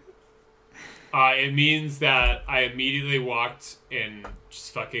 It means that I immediately walked and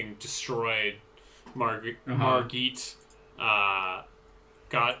just fucking destroyed Margit. What's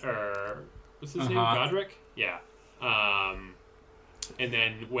his name? Godric? Yeah. And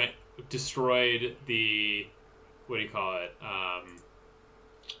then destroyed the, what do you call it?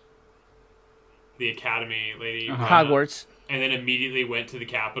 The Academy lady. Hogwarts. And then immediately went to the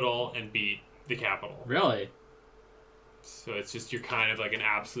Capitol and beat the Capitol. Really? So it's just, you're kind of like an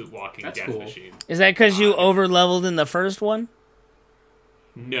absolute walking That's death cool. machine. Is that because you over leveled in the first one?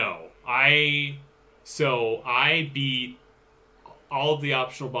 No. I beat all of the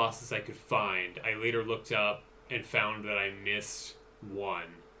optional bosses I could find. I later looked up and found that I missed one.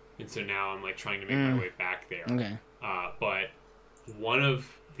 And so now I'm like trying to make my way back there. Okay. But one of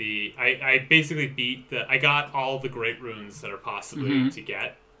the... I basically beat I got all the great runes that are possibly to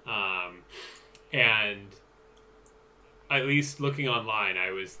get. And at least looking online,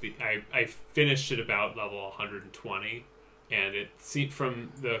 I finished at about level 120. And it seemed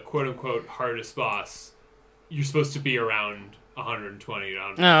from the quote-unquote hardest boss, you're supposed to be around 120 to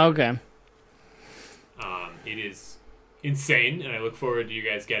 100. Oh, okay. It is insane, and I look forward to you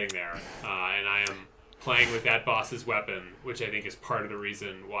guys getting there. And I am playing with that boss's weapon, which I think is part of the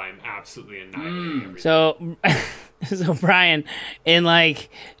reason why I'm absolutely annihilating everything. So, so Brian, in like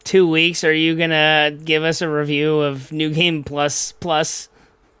 2 weeks, are you gonna give us a review of New Game Plus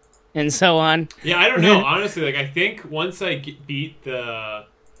and so on? Yeah, I don't know. Honestly, like I think once I beat the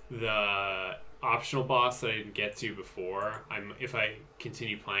optional boss that I didn't get to before, if I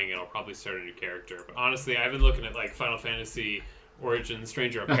continue playing it, I'll probably start a new character. But honestly, I've been looking at like Final Fantasy Origins,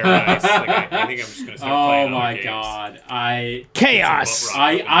 Stranger of Paradise. Like I think I'm just gonna start playing Oh other my games. god! Chaos. It's a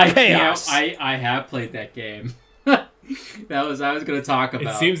butt rock. I Chaos. I have played that game. I was going to talk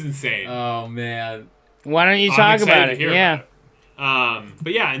about. It seems insane. Oh man. Why don't you I'm talk excited about to it? hear Yeah. about it.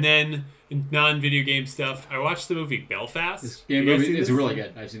 But yeah, and then in non-video game stuff, I watched the movie Belfast. This You game guys movie see is this? really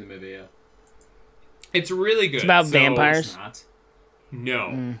good. I've seen the movie. Yeah. It's really good. It's about So- vampires. It's not.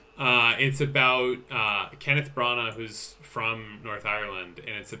 No. It's about Kenneth Branagh, who's from North Ireland,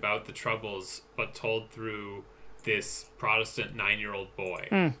 and it's about the Troubles, but told through this Protestant 9-year-old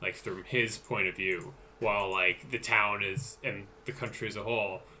boy, like through his point of view, while like the town is and the country as a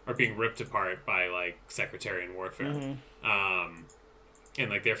whole are being ripped apart by like sectarian warfare. And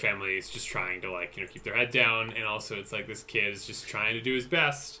like their family is just trying to like keep their head down, and also it's like this kid is just trying to do his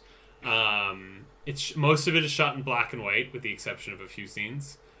best. It's most of it is shot in black and white, with the exception of a few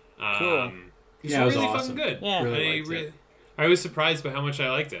scenes. Cool. It's Yeah, it was really awesome. fucking good. Yeah. Really liked it. I was surprised by how much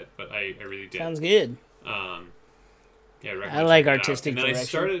I liked it, but I really did. Sounds good. Yeah, I'd recommend I like checking it out. artistic And then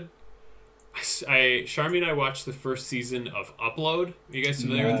direction. Sharmi and I watched the first season of Upload. Are you guys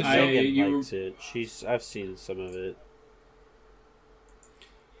familiar with the show? Megan likes it. I've seen some of it.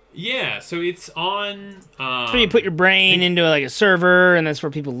 Yeah, so it's on. So you put your brain into like a server, and that's where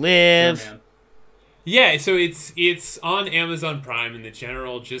people live. Sure, man. Yeah, so it's on Amazon Prime, and the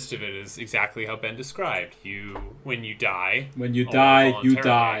general gist of it is exactly how Ben described. When you die, you voluntarily,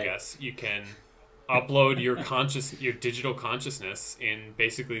 die. I guess you can upload your digital consciousness and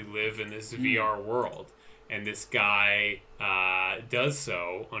basically live in this VR world. And this guy does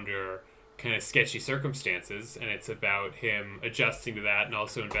so under kind of sketchy circumstances, and it's about him adjusting to that and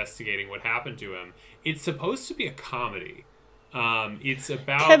also investigating what happened to him. It's supposed to be a comedy. It's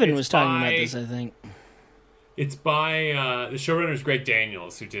about Kevin was talking about this, I think. It's by the showrunner is Greg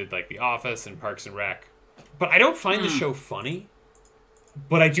Daniels, who did like The Office and Parks and Rec. But I don't find the show funny,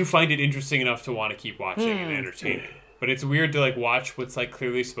 but I do find it interesting enough to want to keep watching and entertaining. But it's weird to like watch what's like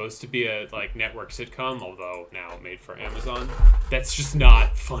clearly supposed to be a like network sitcom, although now made for Amazon. That's just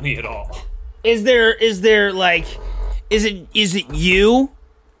not funny at all. Is there like, is it you?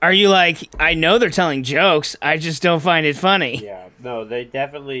 Are you like, I know they're telling jokes, I just don't find it funny? Yeah, no, they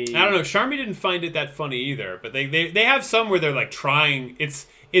definitely. I don't know. Sharmy didn't find it that funny either, but they have some where they're like trying. It's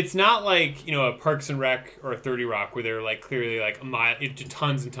not like, you know, a Parks and Rec or a 30 Rock where they're like clearly like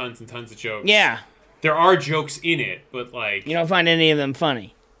tons and tons and tons of jokes. Yeah. There are jokes in it, but like You don't find any of them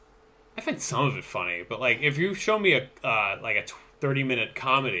funny? I find some of it funny, but like if you show me a 30-minute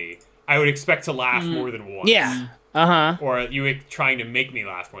comedy, I would expect to laugh more than once. Yeah. Uh-huh. Or you were trying to make me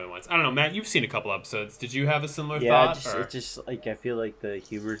laugh more than once. I don't know, Matt, you've seen a couple episodes. Did you have a similar Yeah, thought? it just like I feel like the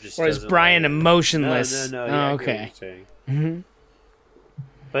humor just. Or is doesn't Brian like... emotionless? No. Oh, Yeah, I get what okay. you're saying. Mm-hmm.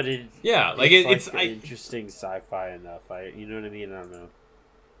 But it's interesting sci-fi enough. You know what I mean? I don't know.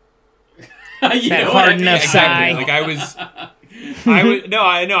 That hard enough sigh. Like I would no,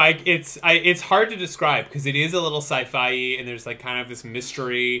 I know. It's hard to describe because it is a little sci-fi and there's like kind of this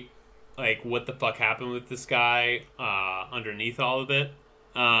mystery, like what the fuck happened with this guy underneath all of it,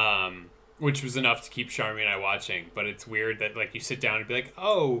 which was enough to keep Sharmy and I watching. But it's weird that like you sit down and be like,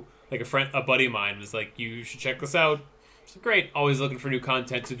 oh, like a buddy of mine was like, you should check this out. It's great. Always looking for new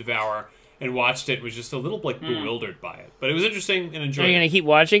content to devour, and watched it. Was just a little like bewildered by it, but it was interesting and Are enjoyable. you gonna keep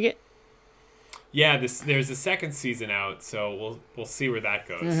watching it? Yeah, there's a second season out, so we'll see where that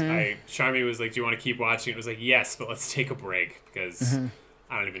goes. Sharmy was like, "Do you want to keep watching?" It was like, "Yes, but let's take a break because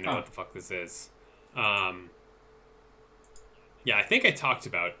I don't even know what the fuck this is." Yeah, I think I talked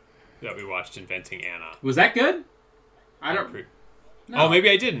about that we watched Inventing Anna. Was that good? I don't. No. Oh, maybe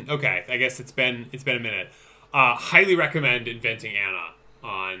I didn't. Okay, I guess it's been a minute. Highly recommend Inventing Anna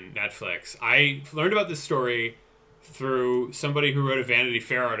on Netflix. I learned about this story through somebody who wrote a Vanity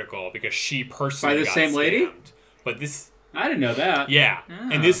Fair article because she personally by the got same scammed. lady. But this, I didn't know that. yeah,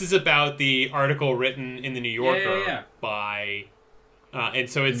 and this is about the article written in the New Yorker Yeah. by, and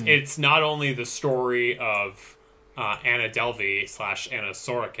so it's not only the story of Anna Delvey / Anna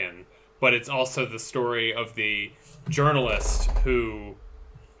Sorokin, but it's also the story of the journalist who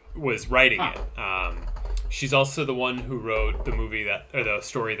was writing it. She's also the one who wrote the the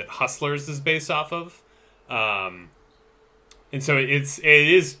story that Hustlers is based off of. And so it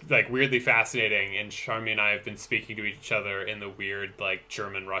is like weirdly fascinating, and Sharmy and I have been speaking to each other in the weird like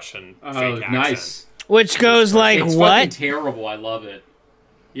German Russian fake accent. Nice. Which goes like It's fucking what? terrible. I love it.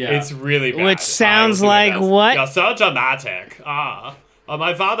 Yeah, It's really bad. Which sounds like what? You're so dramatic.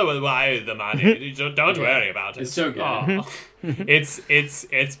 My father will buy the money. Don't worry about it. It's so good.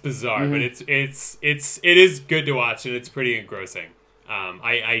 It's bizarre, but it is good to watch, and it's pretty engrossing.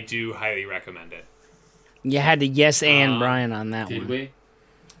 I do highly recommend it. You had to yes and Brian on that Did one. we?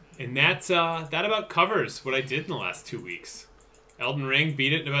 And that about covers what I did in the last 2 weeks. Elden Ring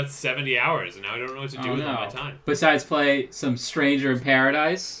beat it in about 70 hours, and now I don't know what to do with all my time. Besides play some Stranger in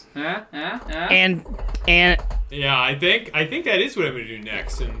Paradise. And Yeah, I think that is what I'm going to do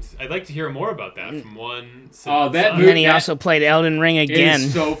next, and I'd like to hear more about that from one. Oh, that and then he that- also played Elden Ring again. It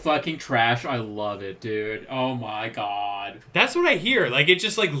is so fucking trash. I love it, dude. Oh my god. That's what I hear. Like it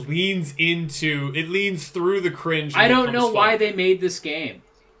just like leans through the cringe. And I don't becomes know why funny. they made this game.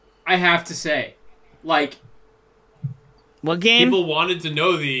 I have to say, like, What game? People wanted to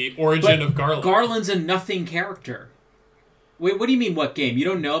know the origin of Garland. Garland's a nothing character. Wait, what do you mean? What game? You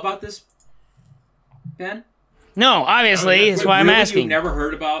don't know about this, Ben? No, obviously. Oh, yeah. That's why I'm Really? asking. You've never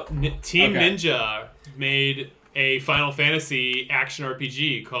heard about? Team Okay. Ninja made a Final Fantasy action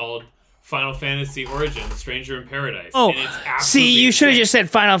RPG called Final Fantasy Origins: Stranger in Paradise. Oh, and it's see, absolutely you should have insane. just said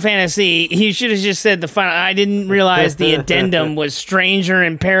Final Fantasy. You should have just said the final. I didn't realize the addendum was Stranger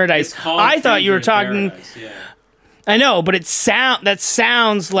in Paradise. It's called I thought you were Stranger in talking. Paradise, yeah. I know, but that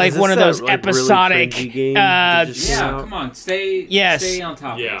sounds like Is one this of those that, like, really episodic. cringy game that just- Yeah, Yeah. come on, stay Yes. stay on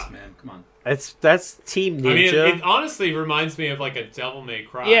top Yeah. of this, man. Come on. That's Team I mean, Ninja. it honestly reminds me of like a Devil May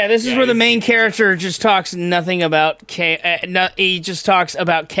Cry. Yeah, this is where the he's main Team Ninja. character just talks nothing about he just talks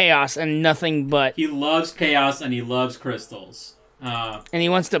about chaos and nothing but, He loves chaos and he loves crystals. and he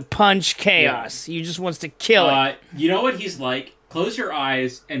wants to punch chaos. He just wants to kill it. You know what he's like? Close your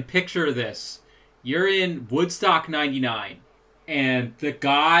eyes and picture this. You're in Woodstock 99, and the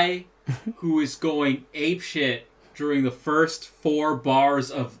guy who is going apeshit during the first 4 bars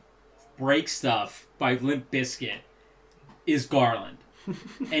of Break Stuff by Limp Bizkit is Garland.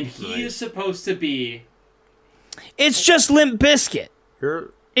 And he is supposed to be... It's just Limp Bizkit. You're-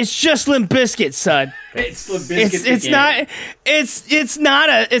 It's just Limp Bizkit, son. It's Limp Bizkit. It's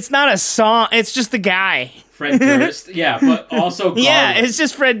not a song. It's just the guy. Fred Durst. Yeah, but also Garland. Yeah, it's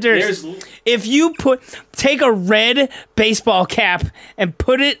just Fred Durst. If you take a red baseball cap and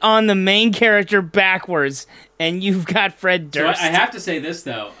put it on the main character backwards, and you've got Fred So Durst. I have to say this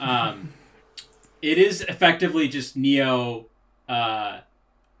though, it is effectively just Neo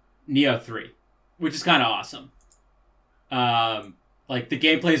 3, which is kind of awesome. Like the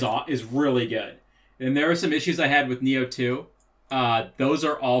gameplay is really good, and there are some issues I had with Neo 2. Those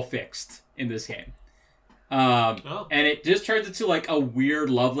are all fixed in this game. And it just turns into like a weird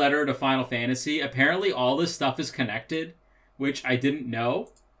love letter to Final Fantasy. Apparently, all this stuff is connected, which I didn't know.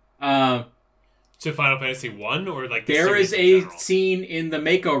 To Final Fantasy 1 or like the There is series in a general? scene in the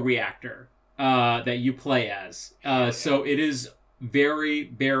Mako reactor that you play as. So it is very,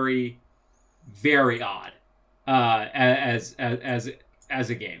 very, very odd as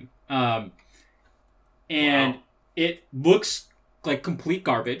a game. And Wow. it looks like complete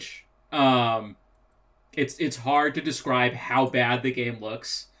garbage. It's hard to describe how bad the game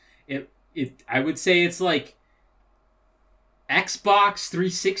looks. I would say it's like Xbox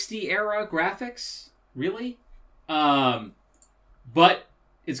 360 era graphics, really. But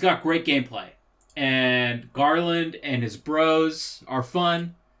it's got great gameplay, and Garland and his bros are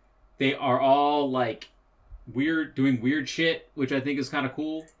fun. They are all like doing weird shit, which I think is kind of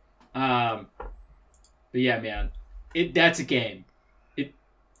cool. But yeah, man, that's a game.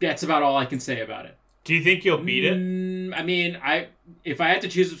 That's about all I can say about it. Do you think you'll beat it? I mean, if I had to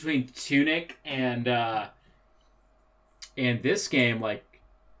choose between Tunic and this game, like,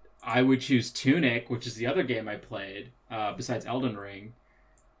 I would choose Tunic, which is the other game I played besides Elden Ring.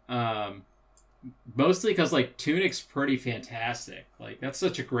 Mostly because like Tunic's pretty fantastic. Like that's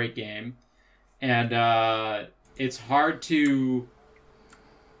such a great game, and it's hard to.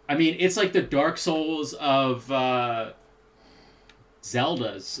 I mean, it's like the Dark Souls of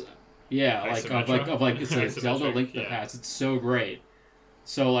Zelda's. Yeah, it's like Zelda Link to the Past. It's so great.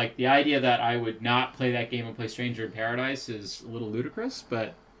 So like the idea that I would not play that game and play Stranger in Paradise is a little ludicrous,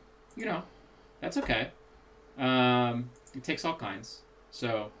 but you know, that's okay. It takes all kinds.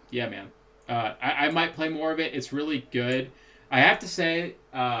 So yeah, man. I might play more of it. It's really good. I have to say,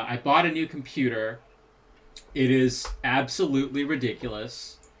 I bought a new computer. It is absolutely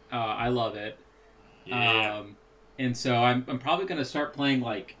ridiculous. I love it. Yeah. And so I'm probably gonna start playing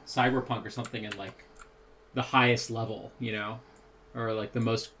like Cyberpunk or something in like the highest level, you know, or like the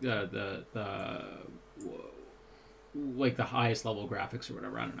most like the highest level graphics or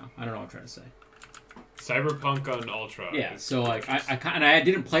whatever. I don't know what I'm trying to say. Cyberpunk on Ultra. Yeah. So like I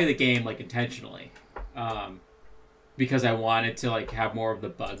didn't play the game like intentionally, because I wanted to like have more of the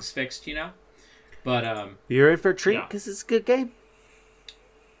bugs fixed, you know. But You're in for a treat Yeah. because it's a good game.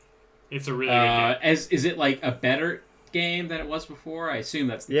 It's a really good game. is it like a better game than it was before? I assume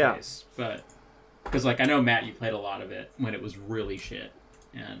that's the Yeah. case, but because like I know Matt, you played a lot of it when it was really shit,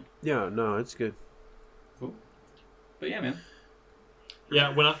 and Yeah, no, it's good. but yeah, man.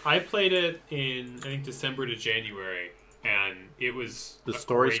 Yeah, when I played it in, I think, December to January, and it was The a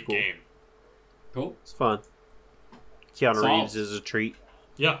story's great cool. game. Cool. It's fun. Keanu Solved. Reeves is a treat.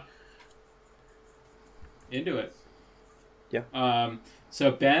 Yeah. Into it. Yeah.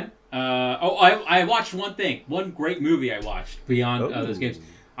 So Ben, I watched one great movie I watched beyond those games.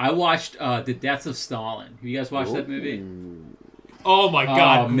 I watched The Death of Stalin. Have you guys watched that movie? Oh my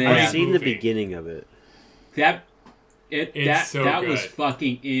god, man. great I've seen the movie. beginning of it. That It's so that was good.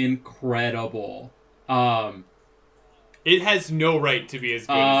 fucking incredible. It has no right to be as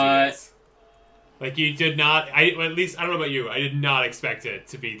good as it is. Like, you did not, at least, I don't know about you, I did not expect it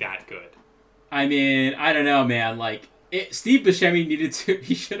to be that good. I mean, I don't know, man. Like, Steve Buscemi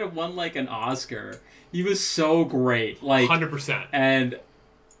he should have won, like, an Oscar. He was so great. Like, 100%. and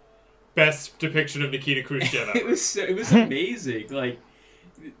Best depiction of Nikita Khrushchev ever. it was amazing. Like,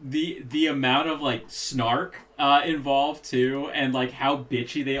 the amount of, like, snark involved, too, and, like, how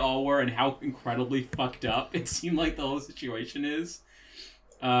bitchy they all were and how incredibly fucked up it seemed like the whole situation is.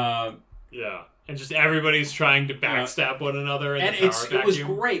 Yeah. And just everybody's trying to backstab one another in And the power it was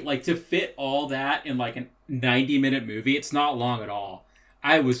vacuum. great. Like, to fit all that in, like, a 90-minute movie, it's not long at all.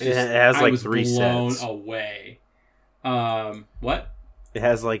 I was just... It has, I like, was 3 blown sets. away. What? It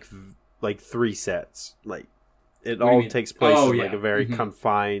has like 3 sets. Like it do you all mean? takes place Oh, in like yeah. a very Mhm.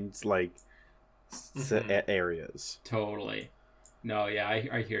 confined like areas. Totally. No, yeah,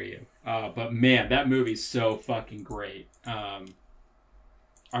 I hear you. But man, that movie's so fucking great. I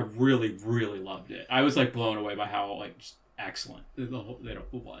really, really loved it. I was like blown away by how like just excellent it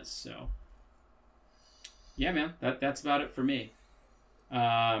was. So yeah, man, that's about it for me.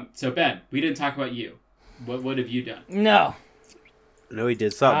 So Ben, we didn't talk about you. What have you done? No. I know he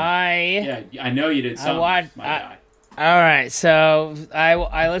did something. Yeah, I know you did something. My guy. All right, so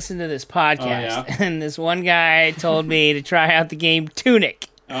I listened to this podcast, yeah? and this one guy told me to try out the game Tunic.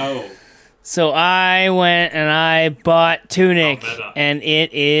 Oh, So I went and I bought Tunic, Oh, meta. and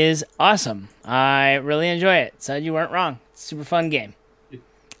it is awesome. I really enjoy it. Sud, you weren't wrong. Super fun game.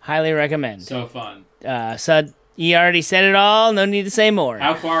 Highly recommend. so fun. Sud, you already said it all. No need to say more.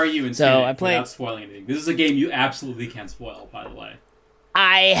 How far are you in So, Tunic I played- without spoiling anything? This is a game you absolutely can spoil, by the way.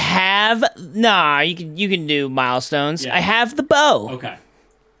 I have you can do milestones. Yeah. I have the bow. Okay,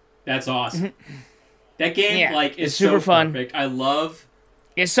 that's awesome. That game, Yeah, like, is it's super so fun. perfect. I love.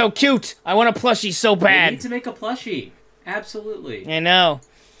 It's so cute. I want a plushie so They bad. need to make a plushie. Absolutely. I know.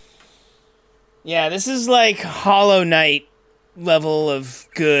 Yeah, this is like Hollow Knight level of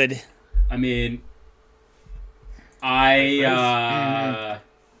good. I mean, I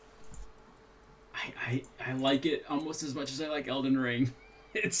like it almost as much as I like Elden Ring.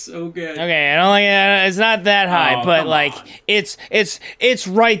 It's so good. Okay, I don't like it. It's not that high, Oh, but come like on. it's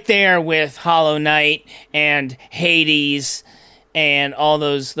right there with Hollow Knight and Hades and all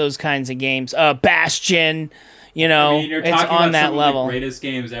those kinds of games. Bastion, you know, I mean, you're it's talking on about that some level. of the greatest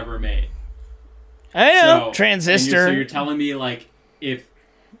games ever made. I know. So, Transistor. So you're telling me, like, if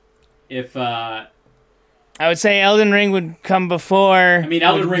I would say Elden Ring would come before. I mean,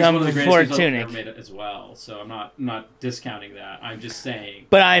 Elden would Ring's come one of the before greatest games Tunic. ever made as well. So I'm not discounting that. I'm just saying.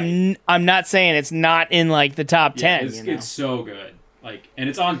 But like, I'm not saying it's not in like the top 10. It's, you know? it's so good. Like, and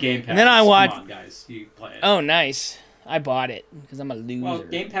it's on Game Pass. And then I watched- Come on, guys, you play it. Oh, nice. I bought it because I'm a loser. Well,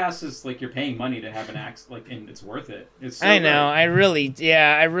 Game Pass is like you're paying money to have an axe, like, and it's worth it. It's so I know. great.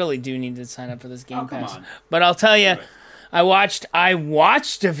 I really do need to sign up for this Game Oh, come Pass. on. But I'll tell you, Do it. I watched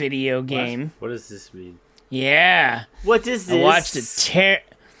a video game. What does this mean? Yeah, What is this? I watched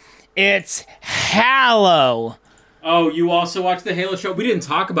It's Halo. Oh, you also watched the Halo show? We didn't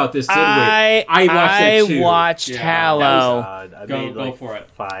talk about this, did we? I watched that too. watched Yeah, Halo. that was- God, I Go- made go like for it.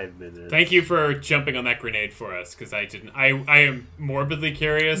 5 minutes. Thank you for jumping on that grenade for us, because I didn't. I am morbidly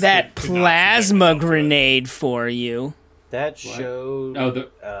curious. That but could not plasma subject myself to it. grenade for you. That What? showed.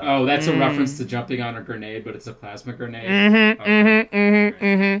 that's a reference to jumping on a grenade, but it's a plasma grenade. Mm-hmm,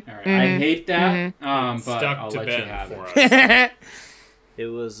 Okay. All right. I hate that, but Stuck I'll to let you Ben have for it. us. It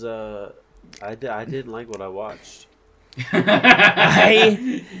was. I didn't like what I watched.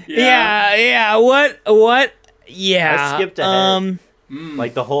 Yeah. What? Yeah. I skipped ahead. Mm.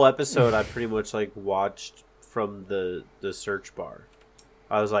 Like the whole episode, I pretty much like watched from the search bar.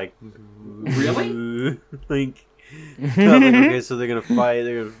 I was like, Really? like, I was like, okay, so they're gonna fight.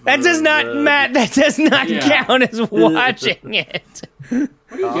 That does not, Matt. That does not Yeah. count as watching it. What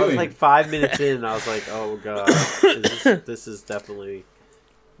are you I was doing? like 5 minutes in, and I was like, oh god, this is definitely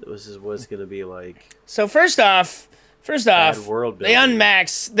this is what it's gonna be like. So first off, Bad world they building.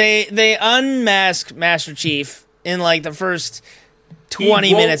 they unmask Master Chief in like the first He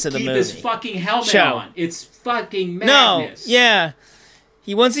 20 won't minutes of the keep movie. his fucking helmet Show. on. It's fucking No, madness. yeah.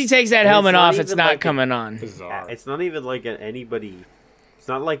 Once he takes that And it's helmet not off, it's even not like coming on. Bizarre. It's not even like anybody. It's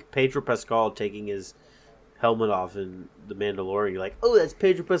not like Pedro Pascal taking his helmet off in The Mandalorian. You're like, oh, that's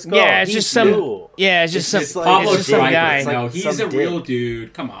Pedro Pascal. Yeah, it's He's just some. cool. Yeah, it's just some. just like- Pablo it's just some Schreiber. guy. It's like No, he's some a real dick.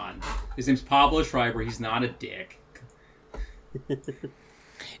 dude. Come on. His name's Pablo Schreiber. He's not a dick.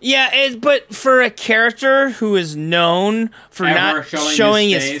 Yeah, but for a character who is known for Ever not showing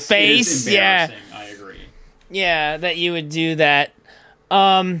his face, it is yeah, embarrassing. I agree. yeah, that you would do that.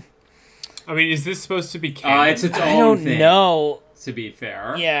 I mean, is this supposed to be canon? It's its own I don't thing. know. To be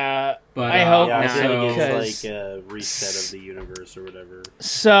fair. Yeah, But I hope Yeah, I not, think because- it's like a reset of the universe or whatever.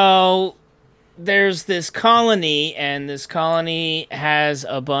 so there's this colony, and this colony has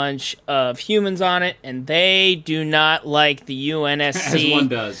a bunch of humans on it, and they do not like the as one UNSC.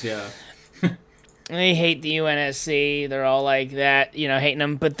 does, yeah. They hate the UNSC. They're all like that, hating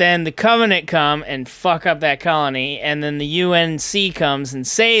them. But then the Covenant come and fuck up that colony, and then the UNC comes and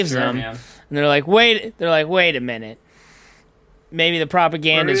saves Sure, them. man. And they're like, wait a minute. maybe the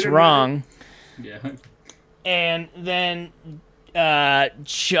propaganda's Right. wrong. Yeah. And then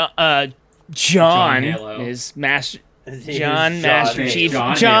John Halo. is Master His John Master Halo. Chief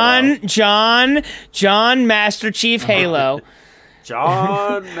John John Master Chief Halo.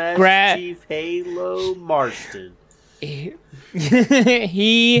 John Master Gra- Chief Halo Marston.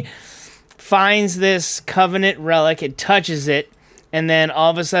 He finds this Covenant relic and touches it, and then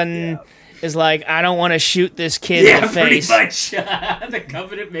all of a sudden is like, I don't want to shoot this kid in the face. Pretty much. The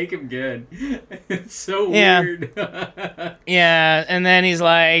Covenant make him good. It's so Yeah. weird. Yeah, and then he's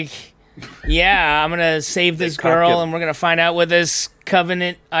like, yeah, I'm going to save this cock girl, him. and we're going to find out what this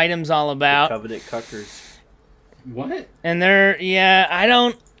Covenant item's all about. Covenant Cuckers. What? And I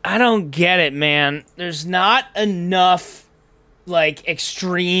don't get it, man. There's not enough like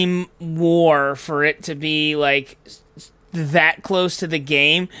extreme war for it to be like that close to the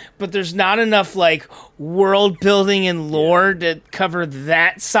game, but there's not enough like world building and lore to cover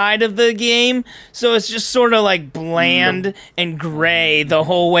that side of the game. So it's just sort of like bland and gray the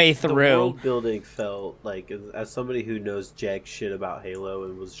whole way The through. world building felt like, as somebody who knows jack shit about Halo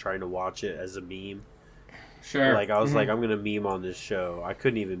and was trying to watch it as a meme, Sure. like I was like, I'm gonna meme on this show. I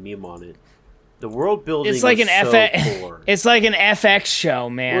couldn't even meme on it. The world building It's like was an so FX poor. It's like an FX show, Well,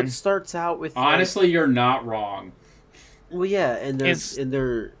 man. it starts out with Honestly, you're not wrong. well, yeah, and It's-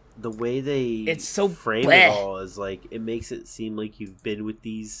 the way they It's so frame bleh. it all is like it makes it seem like you've been with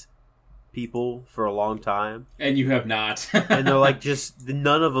these people for a long time, And you have not. and they're like just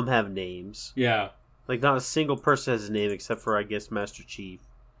none of them have names. Yeah. Like not a single person has a name except for I guess Master Chief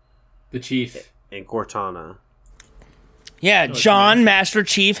The Chief. and Cortana. Yeah, it's John amazing. Master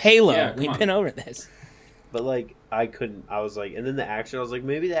Chief Halo. Yeah, come We've on. been over this. But like I couldn't. I was like, and then the action. I was like,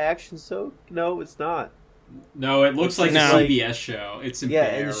 maybe the action's so. No, it's not. No, it looks like No. a CBS show. It's Yeah,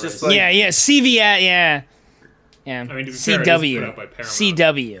 and it's just like- Yeah, CVS, yeah. I mean, to be fair, it is put out CW. by Paramount.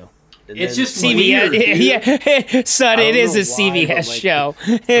 CW. And It's then- just CVS. weird, dude. Yeah, son, I it don't is a know why, CVS but, like, show.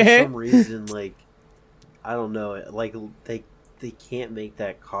 for some reason, like I don't know, like they can't make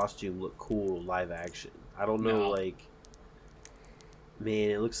that costume look cool live action. I don't know, No. like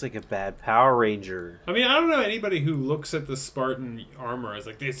man, it looks like a bad Power Ranger. I mean, I don't know anybody who looks at the Spartan armor as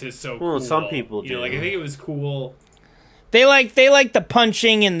like, this is so cool. Well, some people You know, do. like, I think it was cool. They like the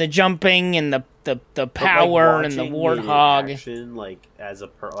punching and the jumping and the But, like, power and the watching it in warthog. action, like as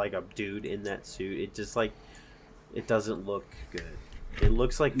like a dude in that suit, it just like it doesn't look good. It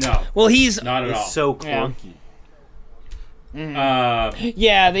looks like No, Well, he's not at all. it's so Yeah. clunky.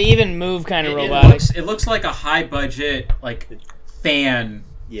 yeah. They even move kind of It robotic. looks like a high budget like fan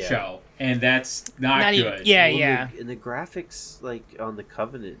Yeah. show, and that's not, Not good. even- yeah, Well, yeah. And the graphics, like on the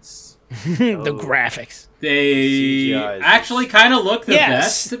Covenants, The oh. graphics. They CGI is actually kind of look the Yes.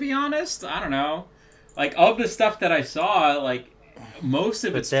 best, to be honest. I don't know. Like, of the stuff that I saw, like, most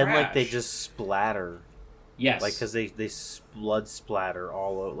of But it's then trash. like they just splatter, Yes. like because they blood splatter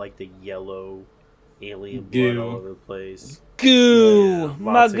all over, like the yellow alien Goo. blood all over the place. Goo, Yeah,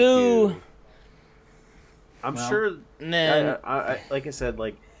 my lots of goo. I'm Well, sure. Man, I like I said,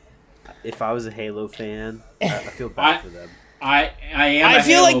 like if I was a Halo fan, I feel bad for them. I am. I a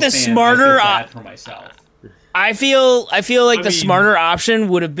feel Halo like the fan. smarter I feel op- bad for myself. I feel like I the mean- smarter option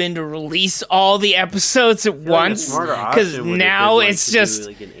would have been to release all the episodes at I feel like a once, smarter because option would have now been, like, it's to do, just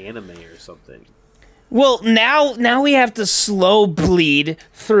like an anime or something. well, now we have to slow bleed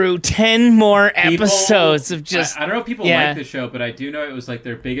through 10 more People- episodes of just I don't know if people yeah. like the show, but I do know it was like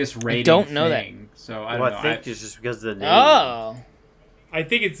their biggest rating. don't know that. thing. So I Well, don't I know. think it's just because of the name. oh. I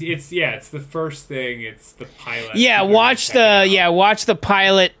think it's the first thing. It's the pilot. Yeah, People are watch checking out. watch the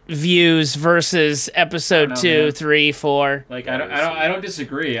pilot views versus episode I don't know, 2, man. 3, 4. Like I don't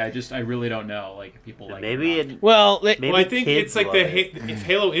disagree. I really don't know. Like if people like Maybe it. or not. it, Well, maybe Well, I think kids it's like love it. if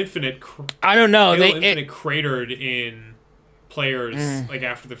Halo Infinite. I don't know. Halo They Infinite cratered in players Mm. like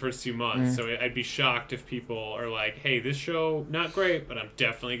after the first 2 months. So I'd be shocked if people are like, "Hey, this show not great, but I'm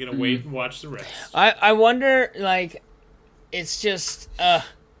definitely gonna wait and watch the rest." I wonder, like, it's just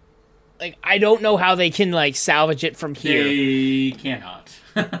like I don't know how they can like salvage it from here They cannot.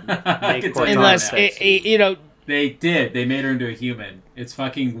 I can tell you unless that. you know. They did. They made her into a human. It's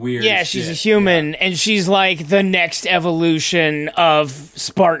fucking weird. Yeah, as she's a shit. human, and she's like the next evolution of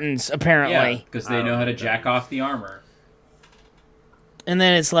Spartans, Yeah, apparently. because I they don't know how to think that jack off the armor. And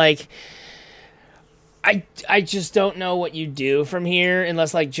then it's like, I just don't know what you do from here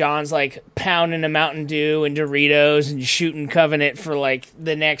unless like John's like pounding a Mountain Dew and Doritos and shooting Covenant for like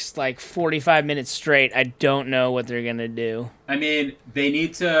the next like 45 minutes straight. I don't know what they're gonna do. I mean, they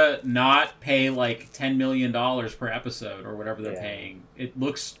need to not pay like $10 million per episode or whatever they're Yeah. paying. It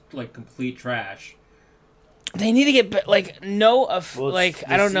looks like complete trash. they need to get like no Well, like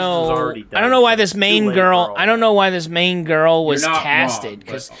the I don't season's know already I don't done, know why so this it's too main late girl for all I don't that. know why this main girl was You're not casted wrong,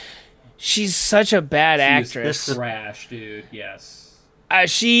 because but she's such a bad she actress. is trash, dude. Yes.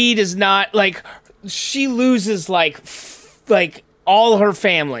 She does not like. She loses like all her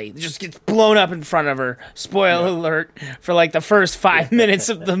family just gets blown up in front of her. Spoiler alert for like the first 5 minutes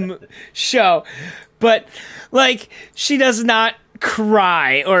of the show, but like she does not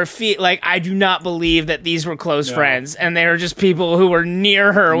cry or feel like I do not believe that these were close friends and they were just people who were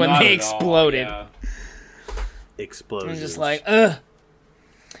near her when Not they at all, exploded. yeah. Explosions. I'm just like, ugh.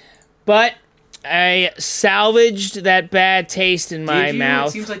 But I salvaged that bad taste in my Did you? mouth.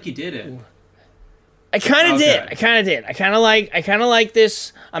 It seems like you did it. I kind of Okay. did. I kind of did. I kind of like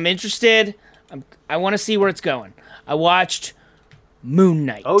this. I'm interested. I want to see where it's going. I watched Moon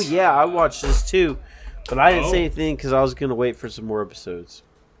Knight. Oh yeah, I watched this too, but I didn't Oh. say anything because I was gonna wait for some more episodes.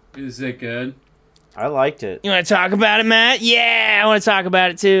 Is it good? I liked it. You want to talk about it, Matt? Yeah, I want to talk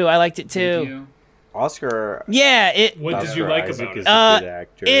about it too. I liked it Did too. you? Oscar. Yeah, it What did you Oscar like Isaac about is it? a good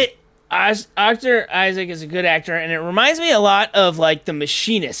actor. Oscar Isaac is a good actor, and it reminds me a lot of like The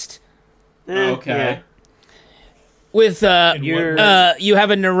Machinist. Okay. Yeah. With You're- you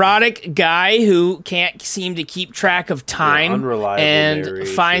have a neurotic guy who can't seem to keep track of time unreliable and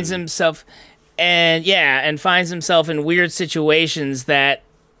narration. finds himself in weird situations that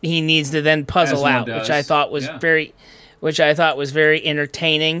he needs to then puzzle As one out, does. which I thought was Yeah. very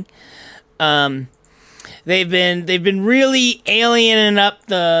entertaining. They've been really aliening up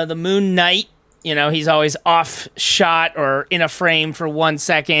the Moon Knight. You know, he's always off shot or in a frame for 1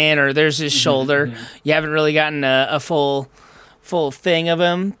 second, or there's his shoulder. You haven't really gotten a full thing of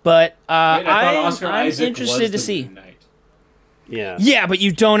him, but Wait, I thought Oscar I'm Isaac interested was to the see. Moon Knight. Yeah. Yeah, but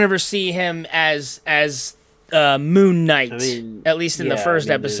you don't ever see him as Moon Knight, I mean, at least in the yeah, first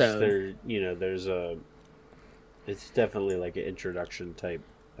I mean, there's- episode. there's a. It's definitely like an introduction type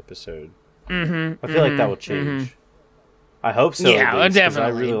episode. Mm-hmm. I feel like that will change. I hope so. Yeah, at least, 'cause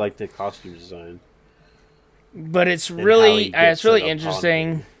definitely. I really like the costume design. But it's and how really he gets it's really set up on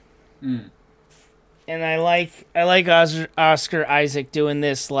interesting. Mm. And I like Oscar Isaac doing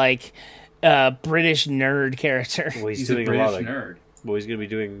this like British nerd character. Well, he's, He's a doing British a lot of. nerd. Well, he's going to be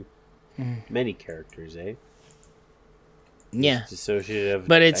doing many characters, eh? Yeah, Dissociative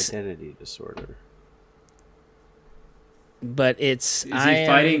But it's- identity disorder. but it's Is he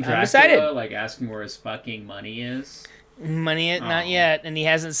fighting I'm Dracula? excited. Like asking where his fucking money is? Money, not Aw. yet, and he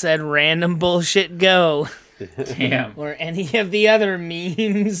hasn't said random bullshit go Damn. or any of the other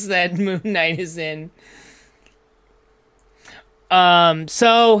memes that Moon Knight is in.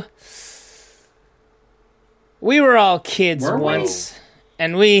 So we were all kids Were we? once,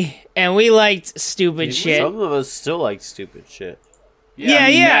 and we liked stupid Did we? shit. Some of us still like stupid shit. Yeah, I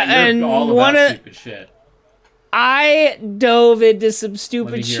mean, yeah, Matt, you're and all about one of- stupid shit. I dove into some Let me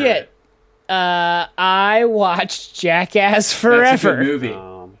stupid hear shit. it. I watched Jackass That's a Forever. good movie.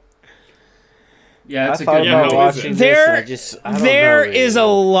 Yeah, I it's a thought good Yeah, about movie. how is watching it? this. And I There- just, I don't There know, is a man.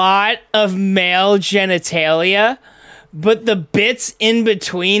 lot of male genitalia, but the bits in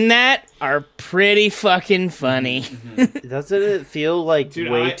between that are pretty fucking funny. Doesn't it feel like Dude,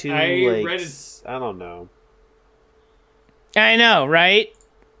 way I too read like? it- I don't know. I know, right?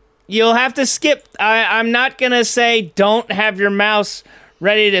 You'll have to skip. I'm not gonna say don't have your mouse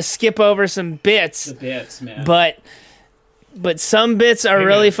ready to skip over some bits, The bits, man. but some bits are Hey,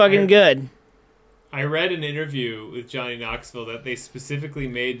 really man, fucking good. I read an interview with Johnny Knoxville that they specifically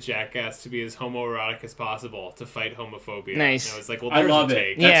made Jackass to be as homoerotic as possible to fight homophobia. Nice. And I was like, well, I there's love a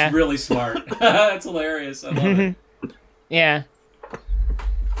it. take. Yeah. That's really smart. That's hilarious. I love it. Yeah.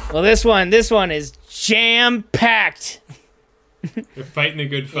 Well, this one is jam packed. They're fighting a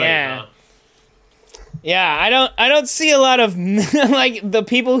good fight, Yeah. huh? Yeah, I don't see a lot of like the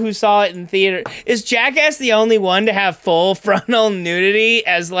people who saw it in theater. Is Jackass the only one to have full frontal nudity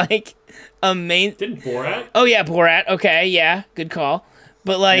as like a main? Didn't Borat? Oh yeah, Borat. Okay, yeah, good call.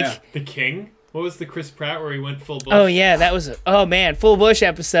 But like, Yeah. The King? What was the Chris Pratt where he went full bush? oh yeah, that was oh man, full bush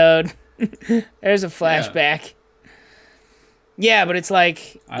episode. There's a flashback. Yeah, but it's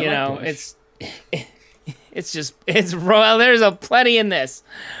like I you like know, Bush. it's well. There's a plenty in this,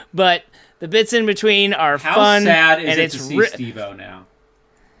 but the bits in between are How fun. sad is and it it's to see Steve-O now?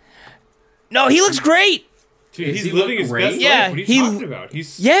 No, he looks great. Dude, Does he's he living look his great? best Yeah, life. What are you he- talking about?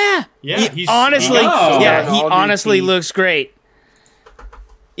 He's Yeah. Yeah, He he's- honestly. Oh. Yeah, he All the honestly teeth. looks great.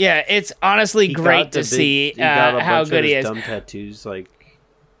 Yeah, it's honestly He great got to the big- see he got a how bunch good of he his is. Dumb tattoos, like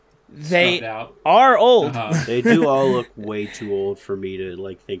They Stubbed out. are old. Uh-huh. they do all look way too old for me to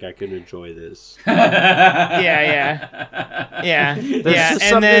like think I can enjoy this. Yeah, yeah, There's yeah. just And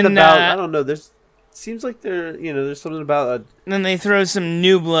something then about I don't know. There's seems like there's something about And then they throw some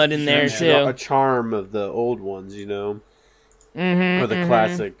new blood in there too. a charm of the old ones, or the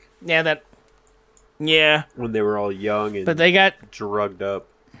classic Yeah, when they were all young and but they got drugged up.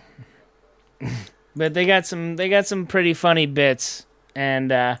 some pretty funny bits,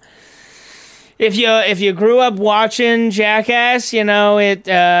 and if you grew up watching Jackass, it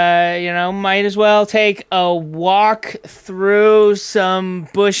might as well take a walk through some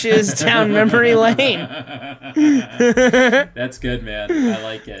bushes down memory lane. That's good, man. I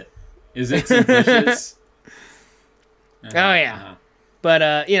like it. Is it some bushes? Oh yeah,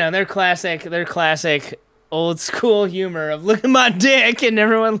 but their classic old school humor of look at my dick and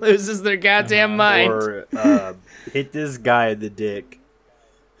everyone loses their goddamn mind. Or hit this guy in the dick.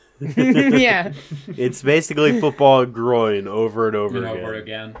 Yeah. It's basically football groin over and over again. Over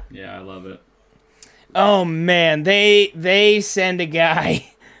again. Yeah, I love it. Oh man, they send a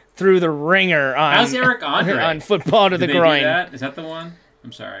guy through the ringer on How's Eric Andre? on football to Did the they groin. do that? Is that the one?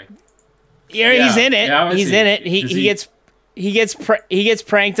 I'm sorry. Yeah, he's in it. Yeah, He's in it. He gets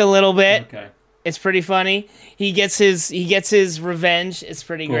pranked a little bit. Okay. It's pretty funny. He gets his revenge. It's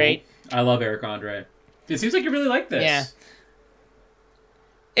pretty great. I love Eric Andre. It seems like you really like this. Yeah.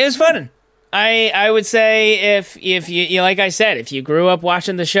 It was fun. I would say if you like I said, if you grew up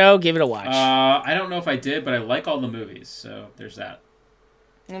watching the show, give it a watch. I don't know if I did, but I like all the movies, so there's that.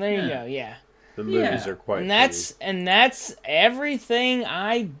 Well, there you go. Yeah. The movies are quite And that's everything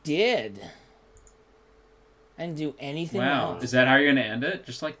I did. I didn't do anything else. Is that how you're going to end it?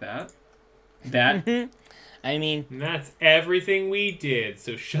 Just like that? That? I mean... And that's everything we did,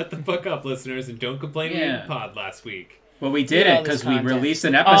 so shut the fuck up, listeners, and don't complain we didn't pod last week. Well, we did it because we released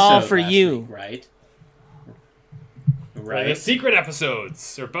an episode all for last you. week, right? Right. The secret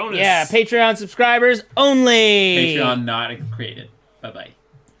episodes or bonus. Yeah, Patreon subscribers only. Patreon not created. Bye-bye.